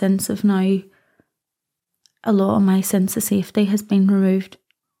 there's that sense of now, a lot of my sense of safety has been removed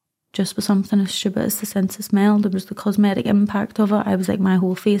just with something as stupid as the sense of smell. There was the cosmetic impact of it. I was like, my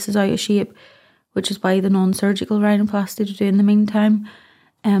whole face is out of shape, which is why the non-surgical rhinoplasty to do in the meantime.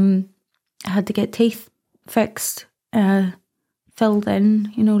 I had to get teeth fixed, filled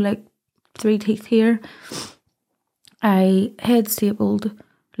in, you know, like 3 teeth here. I head stapled,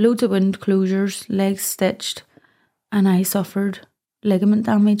 loads of wound closures, legs stitched, and I suffered ligament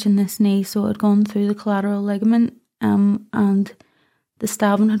damage in this knee. So it had gone through the collateral ligament, and the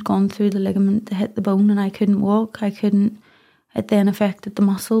stabbing had gone through the ligament to hit the bone, and I couldn't walk. It then affected the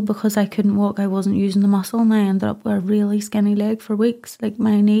muscle. Because I couldn't walk, I wasn't using the muscle, and I ended up with a really skinny leg for weeks. Like,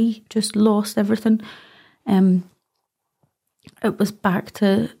 my knee just lost everything. It was back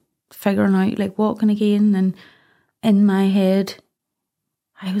to figuring out, like, walking again, and in my head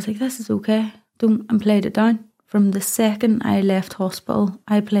I was like, this is okay, and played it down. From the second I left hospital,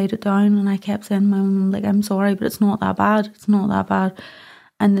 I played it down, and I kept saying to my mum, like, I'm sorry, but it's not that bad. It's not that bad.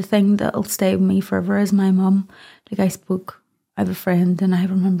 And the thing that'll stay with me forever is my mum. Like, I have a friend, and I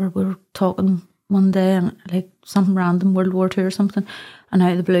remember we were talking one day, and like something random, World War II or something, and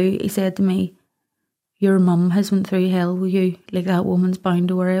out of the blue he said to me, your mum has went through hell with you. Like, that woman's bound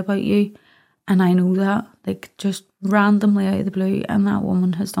to worry about you. And I know that, like, just randomly out of the blue, and that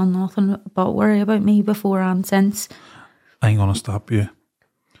woman has done nothing but worry about me before and since. I'm going to stop you.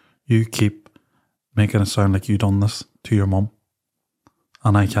 You keep making it sound like you done this to your mum,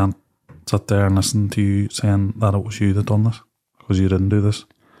 and I can't sit there and listen to you saying that it was you that done this, because you didn't do this.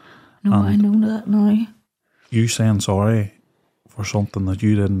 No, and I know that now. You saying sorry for something that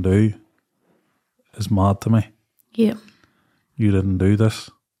you didn't do is mad to me. Yeah. You didn't do this.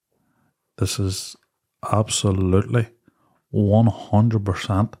 This is absolutely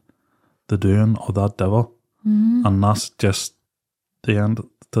 100% the doing of that devil. And that's just the end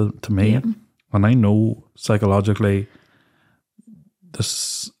to me. Yeah. And I know psychologically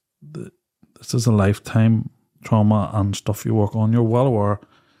this is a lifetime trauma and stuff you work on. You're well aware.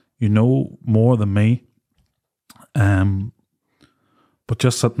 You know more than me. But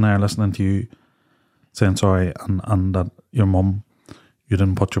just sitting there listening to you saying sorry, and that your mum, you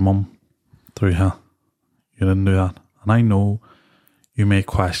didn't put your mum through hell. You didn't do that. And I know you may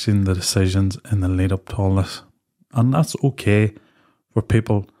question the decisions in the lead up to all this. And that's okay for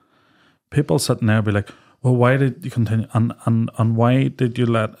people sitting there be like, well, why did you continue? And why did you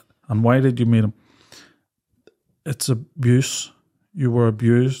why did you meet him? It's abuse. You were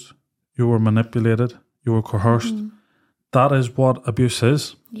abused. You were manipulated. You were coerced. That is what abuse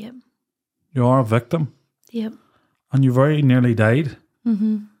is. Yep. You are a victim. Yep. And you very nearly died.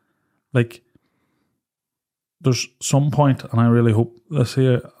 Like, there's some point, and I really hope this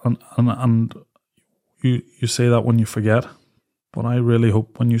here, and you say that when you forget, but I really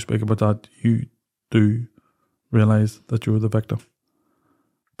hope when you speak about that, you do realise that you were the victim.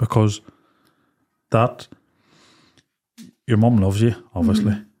 Because that, your mum loves you,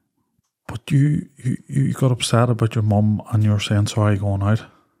 obviously, but you got upset about your mum and you're saying sorry going out.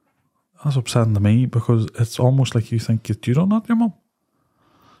 That's upsetting to me, because it's almost like you think you don't know your mum.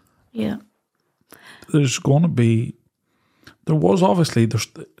 Yeah. There's obviously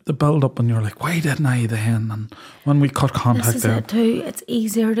the build up, and you're like, why didn't I then? And when we cut contact this is there. It too. It's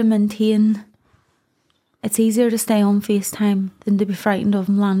easier to maintain. It's easier to stay on FaceTime than to be frightened of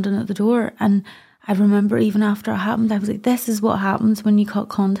him landing at the door. And I remember even after it happened, I was like, this is what happens when you cut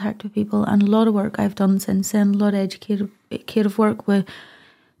contact with people. And a lot of work I've done since then, a lot of educative work with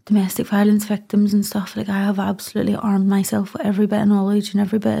domestic violence victims and stuff. Like, I have absolutely armed myself with every bit of knowledge and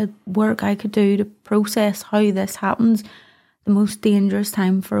every bit of work I could do to process how this happens. The most dangerous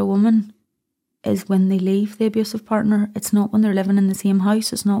time for a woman is when they leave the abusive partner. It's not when they're living in the same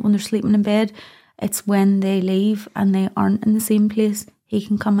house. It's not when they're sleeping in bed. It's when they leave and they aren't in the same place. He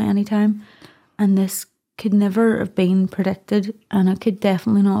can come at any time. And this could never have been predicted, and it could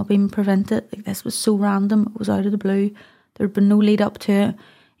definitely not have been prevented. Like, this was so random. It was out of the blue. There'd been no lead up to it.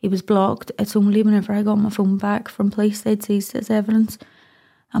 He was blocked. It's only whenever I got my phone back from police, they'd seized his evidence.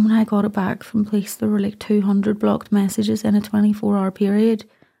 And when I got it back from police, there were like 200 blocked messages in a 24-hour period.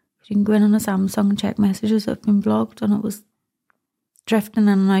 You can go in on a Samsung and check messages that have been blocked, and it was drifting in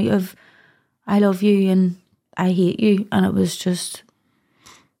and out of I love you and I hate you, and it was just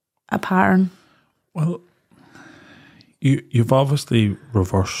a pattern. Well, you've obviously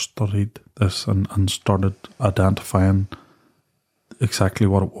reverse studied this and started identifying exactly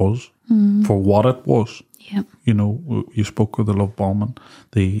what it was for what it was. Yep. You know, you spoke of the love bombing,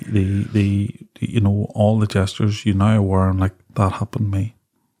 the you know, all the gestures. You now aware and like, that happened to me,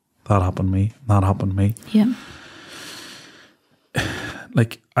 that happened to me, that happened to me. Yeah.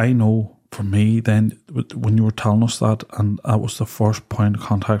 Like, I know for me then, when you were telling us that, and that was the first point of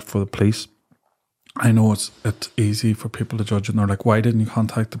contact for the police, I know it's easy for people to judge, and they're like, why didn't you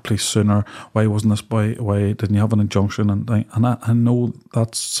contact the police sooner? Why wasn't this why didn't you have an injunction? And I know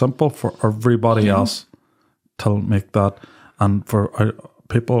that's simple for everybody else to make that, and for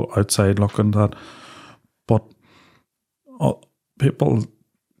people outside looking at that, but people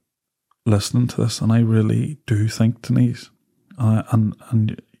listening to this, and I really do think, Denise,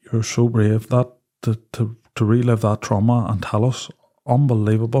 and you're so brave that to relive that trauma and tell us,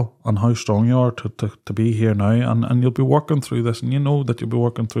 unbelievable, and how strong you are to be here now, and you'll be working through this, and you know that you'll be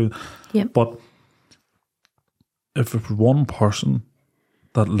working through. Yep. But if it's one person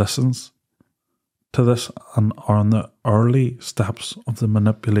that listens to this and are on the early steps of the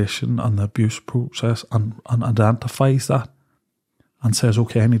manipulation and the abuse process and identifies that and says,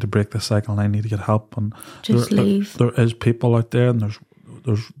 okay, I need to break this cycle and I need to get help, and just leave. There is people out there, and there's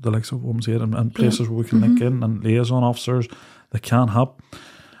the likes of Women's Aid and places where we can link in, and liaison officers that can help.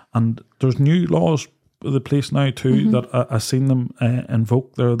 And there's new laws with the police now too that I seen them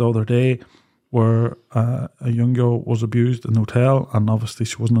invoke there the other day, where a young girl was abused in the hotel, and obviously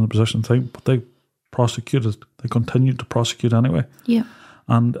she wasn't in a position to think, but they continued to prosecute anyway. Yeah.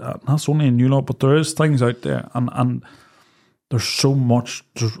 And that's only a new law, but there is things out there, and there's so much,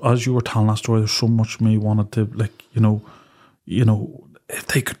 as you were telling that story, there's so much me wanted to, like, you know, if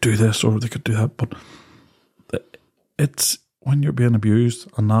they could do this or they could do that, but it's when you're being abused,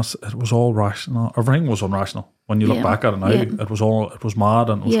 and it was all rational. Everything was unrational. When you look back at it now, it was mad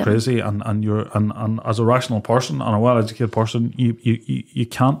and it was crazy, and you're and as a rational person and a well-educated person, you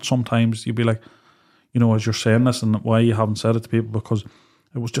can't sometimes, you'd be like, you know, as you're saying this, and why you haven't said it to people, because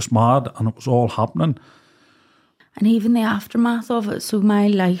it was just mad and it was all happening. And even the aftermath of it, so my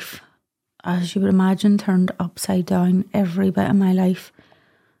life, as you would imagine, turned upside down. Every bit of my life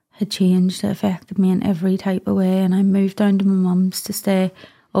had changed. It affected me in every type of way, and I moved down to my mum's to stay.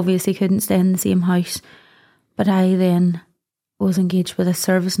 Obviously couldn't stay in the same house, but I then was engaged with this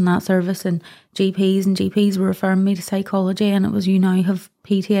service and that service, and GPs were referring me to psychology, and it was, you now have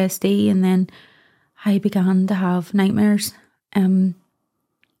PTSD. And then I began to have nightmares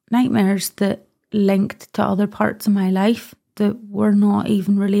that linked to other parts of my life that were not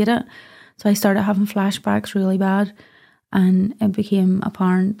even related. So I started having flashbacks really bad, and it became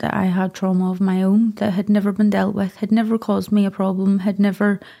apparent that I had trauma of my own that had never been dealt with, had never caused me a problem, had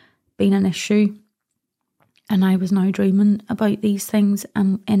never been an issue. And I was now dreaming about these things,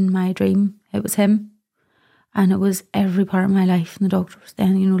 and in my dream it was him, and it was every part of my life. And the doctor was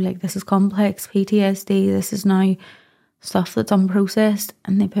saying, you know, like, this is complex PTSD, this is now stuff that's unprocessed.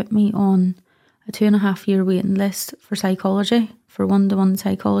 And they put me on a 2.5-year waiting list for psychology, for one-to-one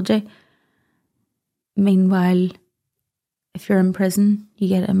psychology. Meanwhile, if you're in prison, you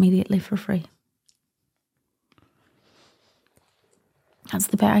get it immediately for free. That's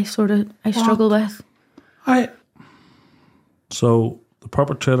the bit I struggle with. So the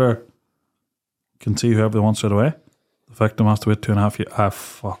perpetrator can see whoever they want straight away. The victim has to wait 2.5 years.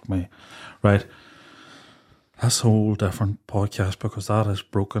 Fuck me. Right. That's a whole different podcast, because that is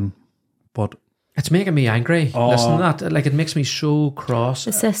broken. But it's making me angry. Listen to that. Like, it makes me so cross.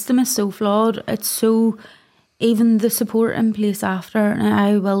 The system is so flawed. It's so, even the support in place after, and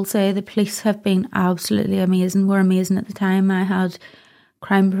I will say the police have been absolutely amazing. Were amazing at the time. I had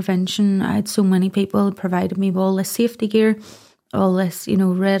crime prevention. I had so many people who provided me with all this safety gear, all this, you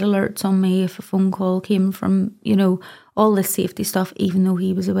know, red alerts on me if a phone call came from, you know, all this safety stuff. Even though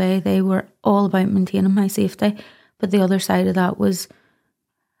he was away, they were all about maintaining my safety. But the other side of that was,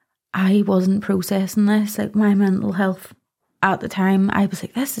 I wasn't processing this. Like, my mental health at the time, I was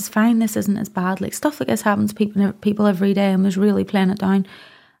like, this is fine, this isn't as bad. Like, stuff like this happens to people every day, and was really playing it down.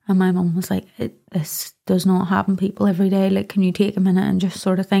 And my mum was like, this does not happen to people every day. Like, can you take a minute and just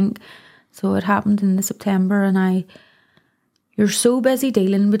sort of think? So it happened in the September, and you're so busy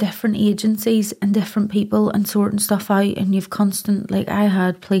dealing with different agencies and different people and sorting stuff out, and you've constant, like, I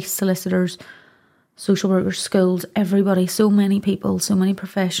had police, solicitors, social workers, schools, everybody, so many people, so many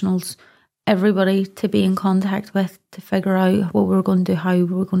professionals, everybody to be in contact with to figure out what we were going to do, how we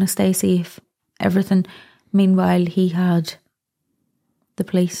were going to stay safe, everything. Meanwhile, he had the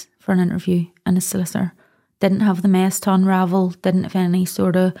police for an interview and a solicitor. Didn't have the mess to unravel, didn't have any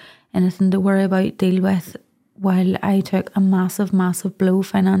sort of anything to worry about, deal with. while I took a massive, massive blow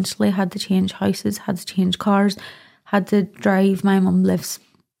financially. Had to change houses, had to change cars, had to drive. My mum lives,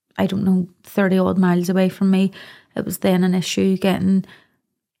 I don't know, 30 odd miles away from me. It was then an issue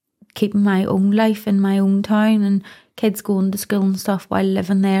keeping my own life in my own town, and kids going to school and stuff while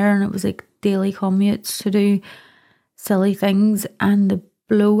living there, and it was like daily commutes to do silly things. And the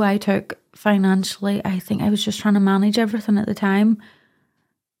blow I took financially, I think I was just trying to manage everything at the time.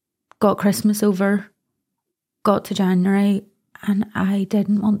 Got Christmas over, got to January, and I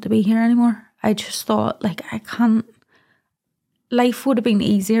didn't want to be here anymore. I just thought, like, I can't. Life would have been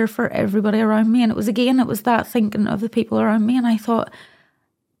easier for everybody around me. And it was that thinking of the people around me. And I thought,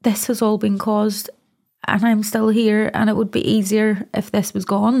 this has all been caused, and I'm still here, and it would be easier if this was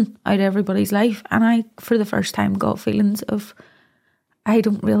gone out of everybody's life. And I, for the first time, got feelings of, I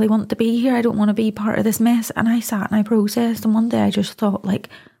don't really want to be here. I don't want to be part of this mess. And I sat and I processed. And one day I just thought, like,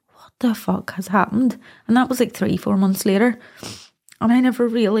 the fuck has happened? And that was like 3-4 months later, and I never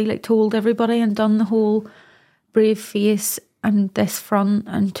really like told everybody and done the whole brave face and this front.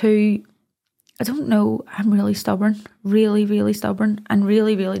 And two, I don't know, I'm really stubborn, really stubborn, and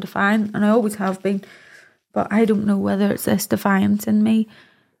really defiant, and I always have been, but I don't know whether it's this defiance in me.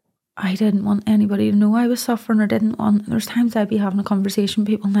 I didn't want anybody to know I was suffering, or didn't want. There's times I'd be having a conversation with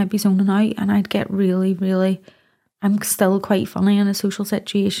people and I'd be zoning out, and I'd get really, I'm still quite funny in a social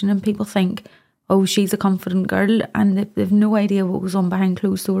situation, and people think, oh, she's a confident girl, and they've no idea what goes on behind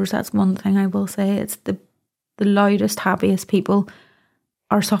closed doors. That's one thing I will say. It's the loudest, happiest people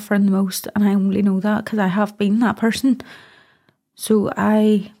are suffering the most, and I only know that because I have been that person. So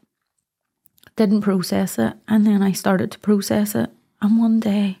I didn't process it, and then I started to process it, and one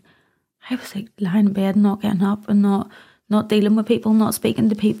day I was like lying in bed, not getting up, and not dealing with people, not speaking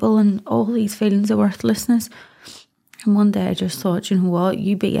to people, and all these feelings of worthlessness. And one day I just thought, you know what,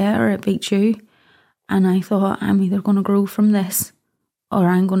 you beat it or it beats you. And I thought, I'm either going to grow from this, or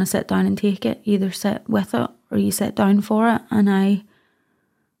I'm going to sit down and take it. Either sit with it or you sit down for it. And I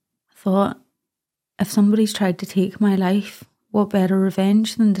thought, if somebody's tried to take my life, what better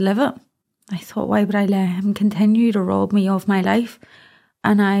revenge than to live it? I thought, why would I let him continue to rob me of my life?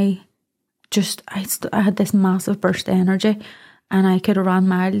 And I had this massive burst of energy, and I could have run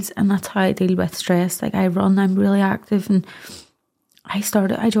miles, and that's how I deal with stress. Like, I run, I'm really active, and I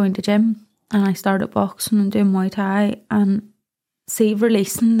joined a gym, and I started boxing and doing Muay Thai, and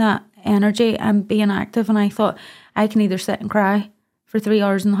releasing that energy and being active. And I thought, I can either sit and cry for 3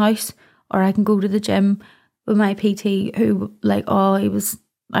 hours in the house, or I can go to the gym with my PT, who, like,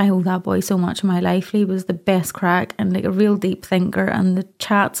 I owe that boy so much in my life. He was the best crack, and like a real deep thinker, and the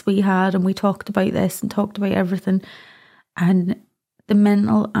chats we had, and we talked about this and talked about everything. And the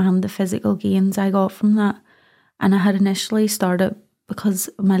mental and the physical gains I got from that. And I had initially started because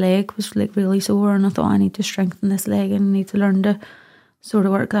my leg was like really sore, and I thought, I need to strengthen this leg and I need to learn to sort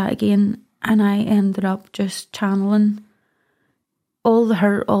of work that again. And I ended up just channeling all the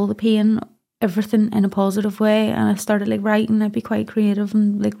hurt, all the pain, everything in a positive way. And I started like writing. I'd be quite creative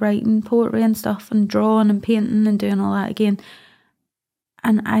and like writing poetry and stuff, and drawing and painting and doing all that again.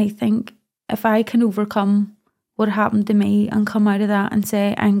 And I think if I can overcome what happened to me and come out of that and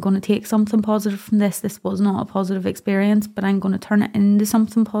say, I'm going to take something positive from this was not a positive experience, but I'm going to turn it into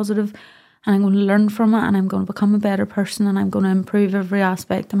something positive, and I'm going to learn from it, and I'm going to become a better person, and I'm going to improve every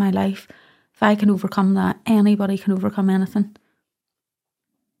aspect of my life. If I can overcome that, anybody can overcome anything.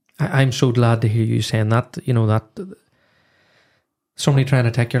 I'm so glad to hear you saying that, you know, that somebody trying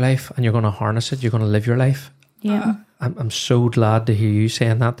to take your life and you're going to harness it, you're going to live your life. Yeah. I'm so glad to hear you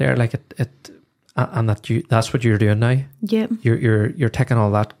saying that there, like it and that's what you're doing now. Yeah. You're taking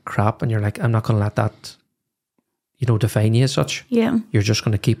all that crap and you're like, I'm not going to let that, you know, define you as such. Yeah. You're just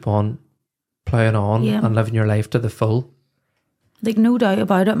going to keep on ploughing on and living your life to the full. Like, no doubt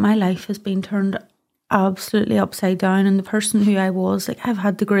about it, my life has been turned absolutely upside down, and the person who I was, like, I've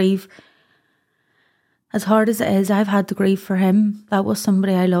had to grieve. As hard as it is, I've had to grieve for him. That was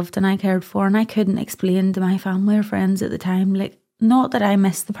somebody I loved and I cared for, and I couldn't explain to my family or friends at the time, like, not that I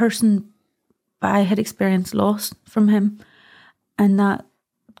missed the person, but I had experienced loss from him, and that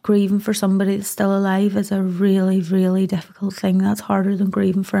grieving for somebody that's still alive is a really, really difficult thing. That's harder than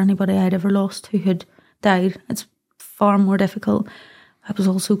grieving for anybody I'd ever lost who had died. It's far more difficult. I was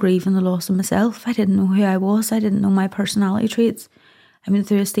also grieving the loss of myself. I didn't know who I was. I didn't know my personality traits. I went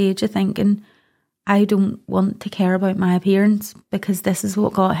through a stage of thinking, I don't want to care about my appearance because this is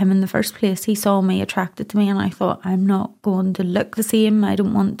what got him in the first place. He saw me, attracted to me, and I thought, I'm not going to look the same. I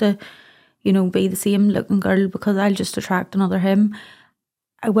don't want to, you know, be the same looking girl because I'll just attract another him.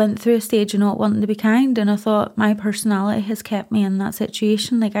 I went through a stage of not wanting to be kind, and I thought my personality has kept me in that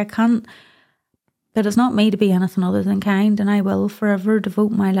situation. Like, I can't But it's not me to be anything other than kind, and I will forever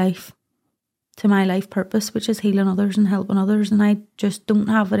devote my life to my life purpose, which is healing others and helping others, and I just don't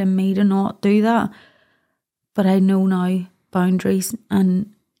have it in me to not do that. But I know now boundaries,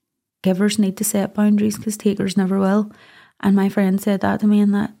 and givers need to set boundaries because takers never will. And my friend said that to me,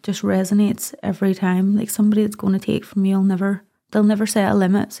 and that just resonates every time. Like, somebody that's going to take from you, they'll never set a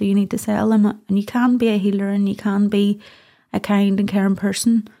limit, so you need to set a limit. And you can be a healer and you can be a kind and caring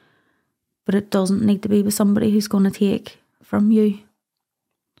person, but it doesn't need to be with somebody who's going to take from you.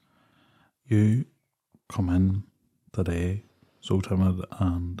 You come in today so timid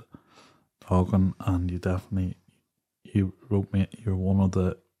and talking, and you wrote me, you're one of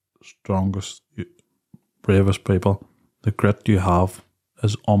the strongest, bravest people. The grit you have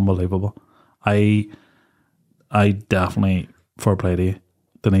is unbelievable. I definitely, fair play to you,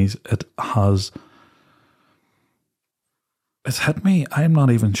 Denise. It's hit me. I'm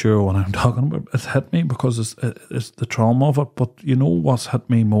not even sure what I'm talking about. It's hit me because it's the trauma of it. But you know what's hit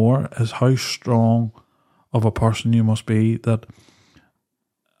me more is how strong of a person you must be. That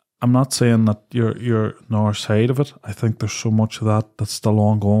I'm not saying that you're on our side of it. I think there's so much of that that's still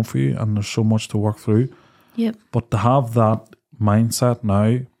ongoing for you, and there's so much to work through. Yep. But to have that mindset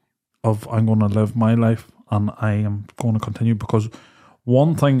now of I'm going to live my life and I am going to continue, because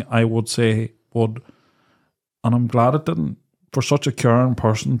one thing I would say would, and I'm glad it didn't, for such a caring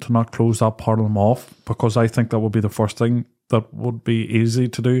person to not close that part of them off, because I think that would be the first thing that would be easy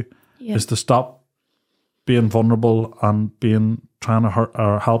to do, is to stop being vulnerable and trying to hurt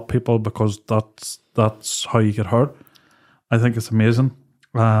or help people, because that's how you get hurt. I think it's amazing.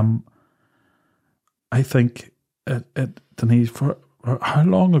 I think Denise, for how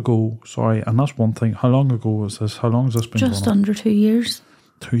long ago, sorry, and that's one thing, how long ago was this? How long has this been going on? Just under 2 years.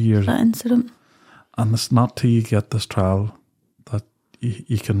 2 years. That incident. And it's not till you get this trial that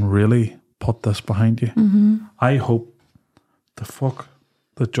you can really put this behind you. Mm-hmm. I hope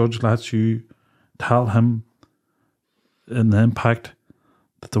the judge lets you tell him in the impact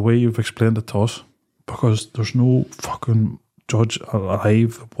that the way you've explained it to us, because there's no fucking judge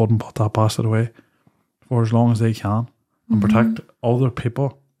alive that wouldn't put that bastard away for as long as they can and protect other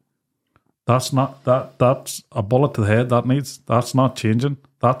people. That's a bullet to the head. That's not changing.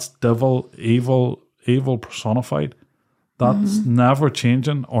 That's evil personified. That's never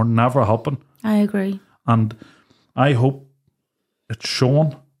changing or never helping. I agree. And I hope it's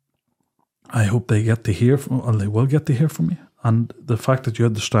shown. I hope they get to hear from, or they will get to hear from you. And the fact that you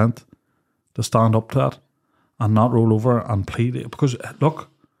had the strength to stand up to that and not roll over and plead, because look,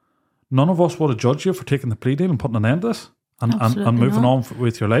 none of us would have judged you for taking the plea deal and putting an end to this and moving on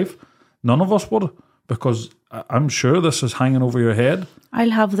with your life. None of us would have, because I'm sure this is hanging over your head.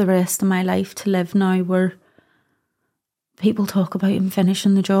 I'll have the rest of my life to live now where people talk about him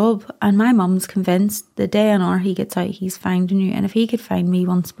finishing the job, and my mum's convinced the day and hour he gets out, he's finding you. And if he could find me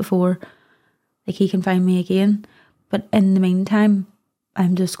once before, like, he can find me again. But in the meantime,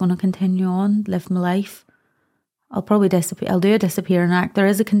 I'm just going to continue on, live my life. I'll probably disappear. I'll do a disappearing act. There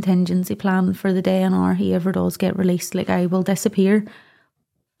is a contingency plan for the day and hour he ever does get released. Like, I will disappear.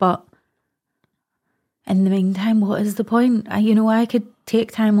 But in the meantime, what is the point? I could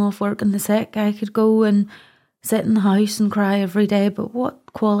take time off work and the sick. I could go and sit in the house and cry every day. But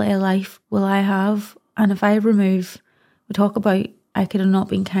what quality of life will I have? And if I we talk about, I could have not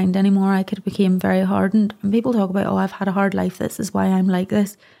been kind anymore. I could have became very hardened. And people talk about, I've had a hard life. This is why I'm like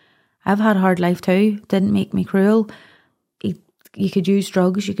this. I've had a hard life too. Didn't make me cruel. You could use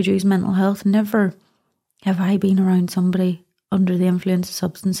drugs. You could use mental health. Never have I been around somebody under the influence of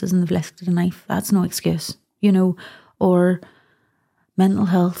substances and they've lifted a knife. That's no excuse, or mental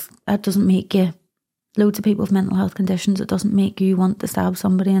health. That doesn't make you, loads of people with mental health conditions, it doesn't make you want to stab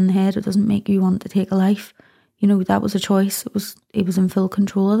somebody in the head. It doesn't make you want to take a life. That was a choice. He was in full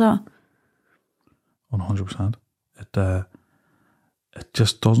control of that. 100%. It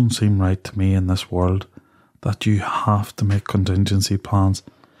just doesn't seem right to me in this world that you have to make contingency plans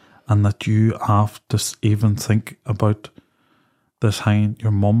and that you have to even think about this hanging.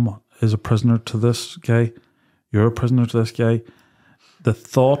 Your mum is a prisoner to this guy. You're a prisoner to this guy. The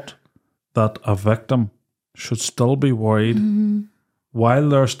thought that a victim should still be worried while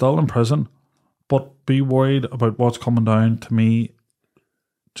they're still in prison, but be worried about what's coming down, to me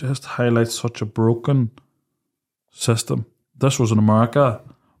just highlights such a broken system. This was in America,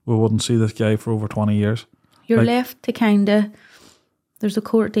 we wouldn't see this guy for over 20 years. You're left to there's a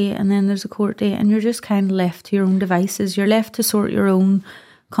court date and then there's a court date, and you're just kind of left to your own devices. You're left to sort your own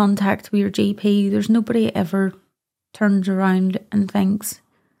contact with your GP. There's nobody ever turns around and thinks,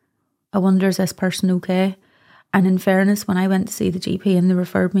 I wonder, is this person okay? And in fairness, when I went to see the GP and they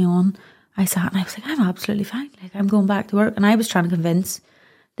referred me on, I sat and I was like, I'm absolutely fine. Like, I'm going back to work. And I was trying to convince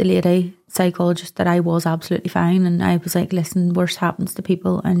the lady psychologist that I was absolutely fine. And I was like, listen, worse happens to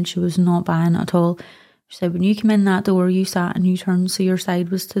people. And she was not buying it at all. She said, when you came in that door, you sat and you turned so your side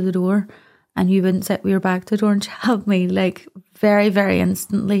was to the door and you wouldn't sit with your back to the door. And she helped me like very, very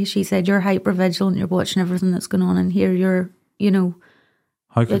instantly. She said, you're hyper vigilant. You're watching everything that's going on in here. You're, you know,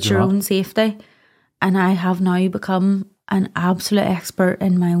 it's your own safety. And I have now become an absolute expert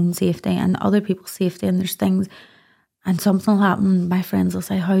in my own safety and other people's safety. And there's things, and something will happen. My friends will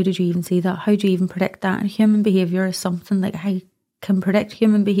say, how did you even see that? How do you even predict that? And human behaviour is something like I can predict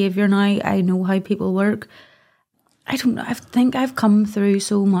human behaviour now. I know how people work. I don't know. I think I've come through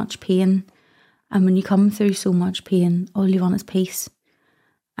so much pain. And when you come through so much pain, all you want is peace.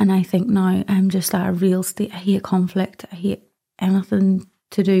 And I think now I'm just at a real state. I hate conflict. I hate anything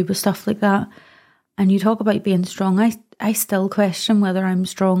to do with stuff like that. And you talk about being strong. I still question whether I'm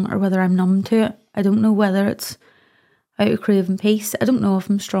strong or whether I'm numb to it. I don't know whether it's out of craving peace. I don't know if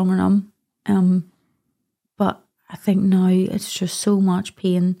I'm strong or numb. But I think now it's just so much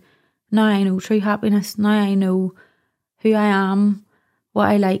pain. Now I know true happiness. Now I know who I am, what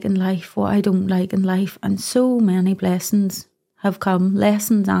I like in life, what I don't like in life. And so many blessings have come,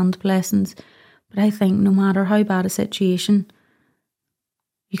 lessons and blessings. But I think no matter how bad a situation,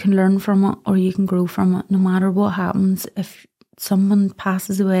 you can learn from it or you can grow from it. No matter what happens, if someone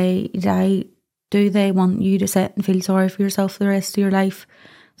passes away, you die, do they want you to sit and feel sorry for yourself for the rest of your life?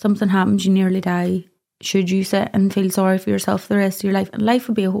 Something happens, you nearly die. Should you sit and feel sorry for yourself for the rest of your life? And life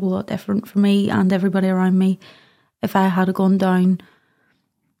would be a whole lot different for me and everybody around me if I had gone down.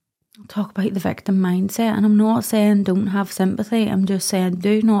 Talk about the victim mindset. And I'm not saying don't have sympathy. I'm just saying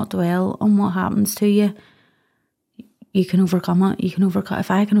do not dwell on what happens to you. You can overcome it. You can overcome.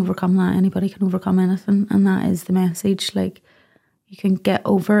 If I can overcome that, anybody can overcome anything. And that is the message. Like, you can get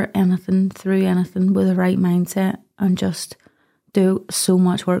over anything, through anything with the right mindset and just do so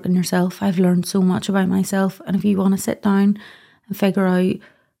much work on yourself. I've learned so much about myself. And if you want to sit down and figure out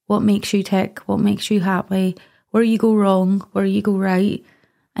what makes you tick, what makes you happy, where you go wrong, where you go right,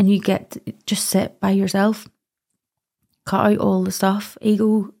 and you get to just sit by yourself, cut out all the stuff.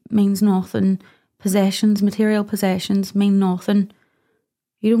 Ego means nothing. Possessions, material possessions mean nothing.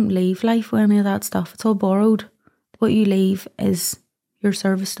 You don't leave life with any of that stuff. It's all borrowed. What you leave is your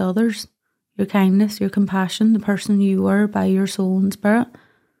service to others, your kindness, your compassion, the person you were by your soul and spirit.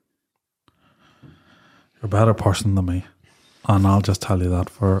 You're a better person than me. And I'll just tell you that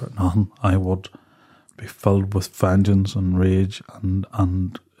for nothing. I would be filled with vengeance and rage and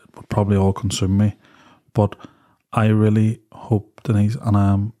it would probably all consume me. But I really hope, Denise,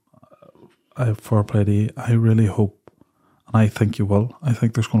 and fair play to you, I really hope, and I think you will, I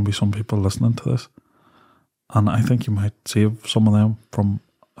think there's going to be some people listening to this, and I think you might save some of them from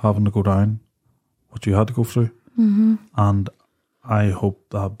having to go down what you had to go through. Mm-hmm. And I hope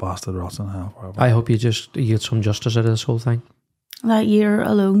that bastard rots in hell forever. I hope you get some justice out of this whole thing. That year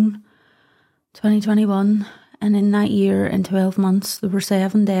alone, 2021, and in that year, in 12 months, there were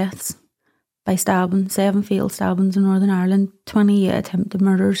 7 deaths by stabbing, 7 failed stabbings in Northern Ireland, 28 attempted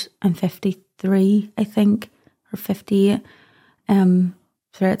murders, and 53, I think, or 58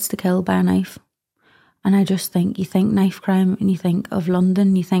 threats to kill by a knife. And I just think, you think knife crime and you think of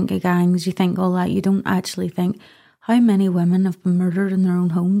London, you think of gangs, you think all that. You don't actually think how many women have been murdered in their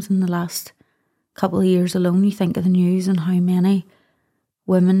own homes in the last couple of years alone. You think of the news and how many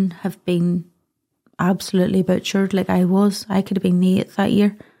women have been absolutely butchered. Like I could have been the 8th that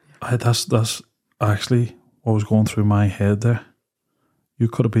year. That's actually what was going through my head there. You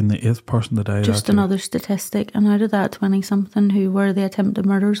could have been the 8th person to die. Just another statistic. And out of that 20-something who were the attempted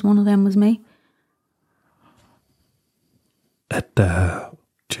murders, one of them was me.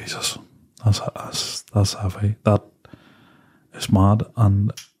 Jesus, that's heavy. That is mad.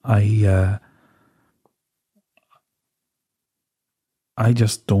 And I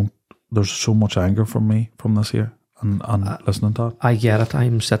just don't. There's so much anger from me from this year. And listening to it. I get it.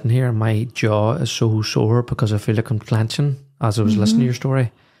 I'm sitting here and my jaw is so sore because I feel like I'm clenching as I was listening to your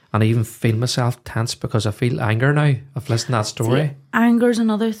story. And I even feel myself tense because I feel anger now of listening to that story. See, anger's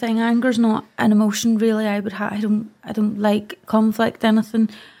another thing. Anger's not an emotion really. I don't like conflict, anything.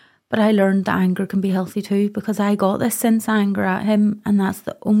 But I learned that anger can be healthy too, because I got this sense of anger at him, and that's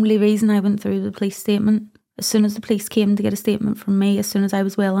the only reason I went through the police statement. As soon as the police came to get a statement from me, as soon as I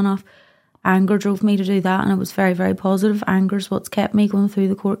was well enough, anger drove me to do that, and it was very, very positive. Anger's what's kept me going through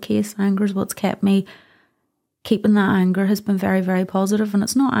the court case. Anger's what's kept me keeping that anger has been very, very positive. And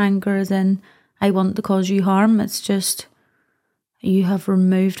it's not anger as in I want to cause you harm. It's just you have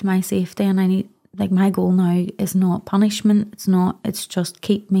removed my safety and I need like my goal now is not punishment. It's just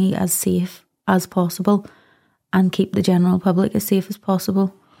keep me as safe as possible and keep the general public as safe as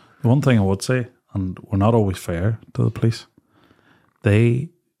possible. The one thing I would say, and we're not always fair to the police, they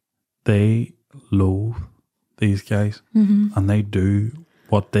loathe these guys, and they do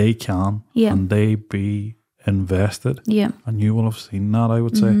what they can, and they be invested. Yeah. And you will have seen that, I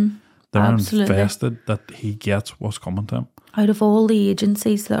would say. They're Absolutely. invested that he gets what's coming to him. Out of all the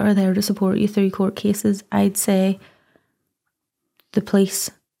agencies that are there to support you through court cases, I'd say the police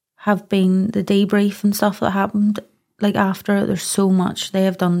have been the debrief and stuff that happened. Like after, there's so much they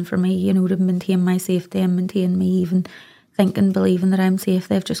have done for me, you know, to maintain my safety and maintain me even thinking, believing that I'm safe.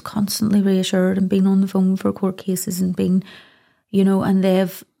 They've just constantly reassured and been on the phone for court cases and been, you know, and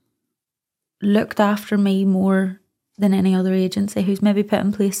they've looked after me more than any other agency who's maybe put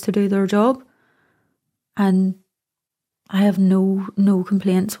in place to do their job. And I have no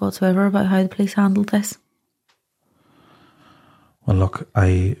complaints whatsoever about how the police handled this. Well, look,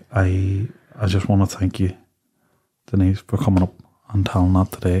 I just want to thank you, Denise, for coming up and telling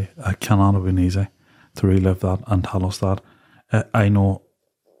that today. It cannot have been easy to relive that and tell us that. I know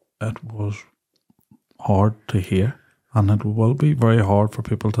it was hard to hear, and it will be very hard for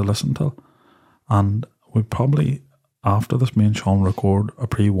people to listen to. And we probably, after this, me and Sean record a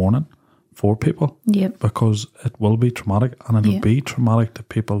pre-warning for people. Yep. Because it will be traumatic, and it'll be traumatic to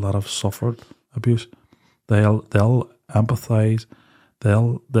people that have suffered abuse. They'll empathise.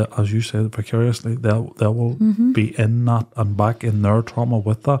 They'll, as you said, vicariously, they will be in that and back in their trauma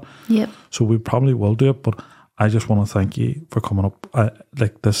with that. Yep. So we probably will do it, but I just want to thank you for coming up.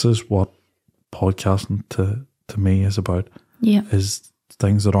 This is what podcasting to me is about. Yeah. Is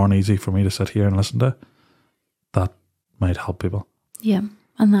things that aren't easy for me to sit here and listen to that might help people. Yeah.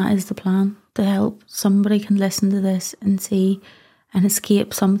 And that is the plan, to help somebody can listen to this and see and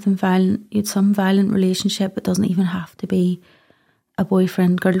escape something violent, some violent relationship. It doesn't even have to be a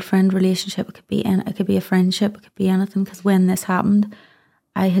boyfriend-girlfriend relationship. It could be a friendship. It could be anything. Because when this happened,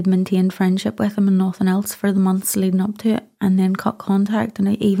 I had maintained friendship with him and nothing else for the months leading up to it, and then cut contact.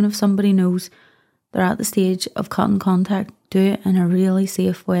 And even if somebody knows they're at the stage of cutting contact, do it in a really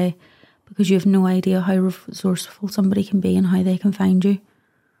safe way, because you have no idea how resourceful somebody can be and how they can find you.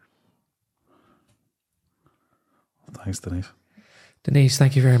 Thanks, Denise. Denise,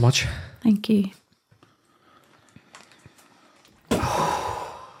 thank you very much. Thank you.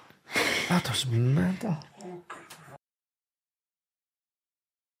 That was mental.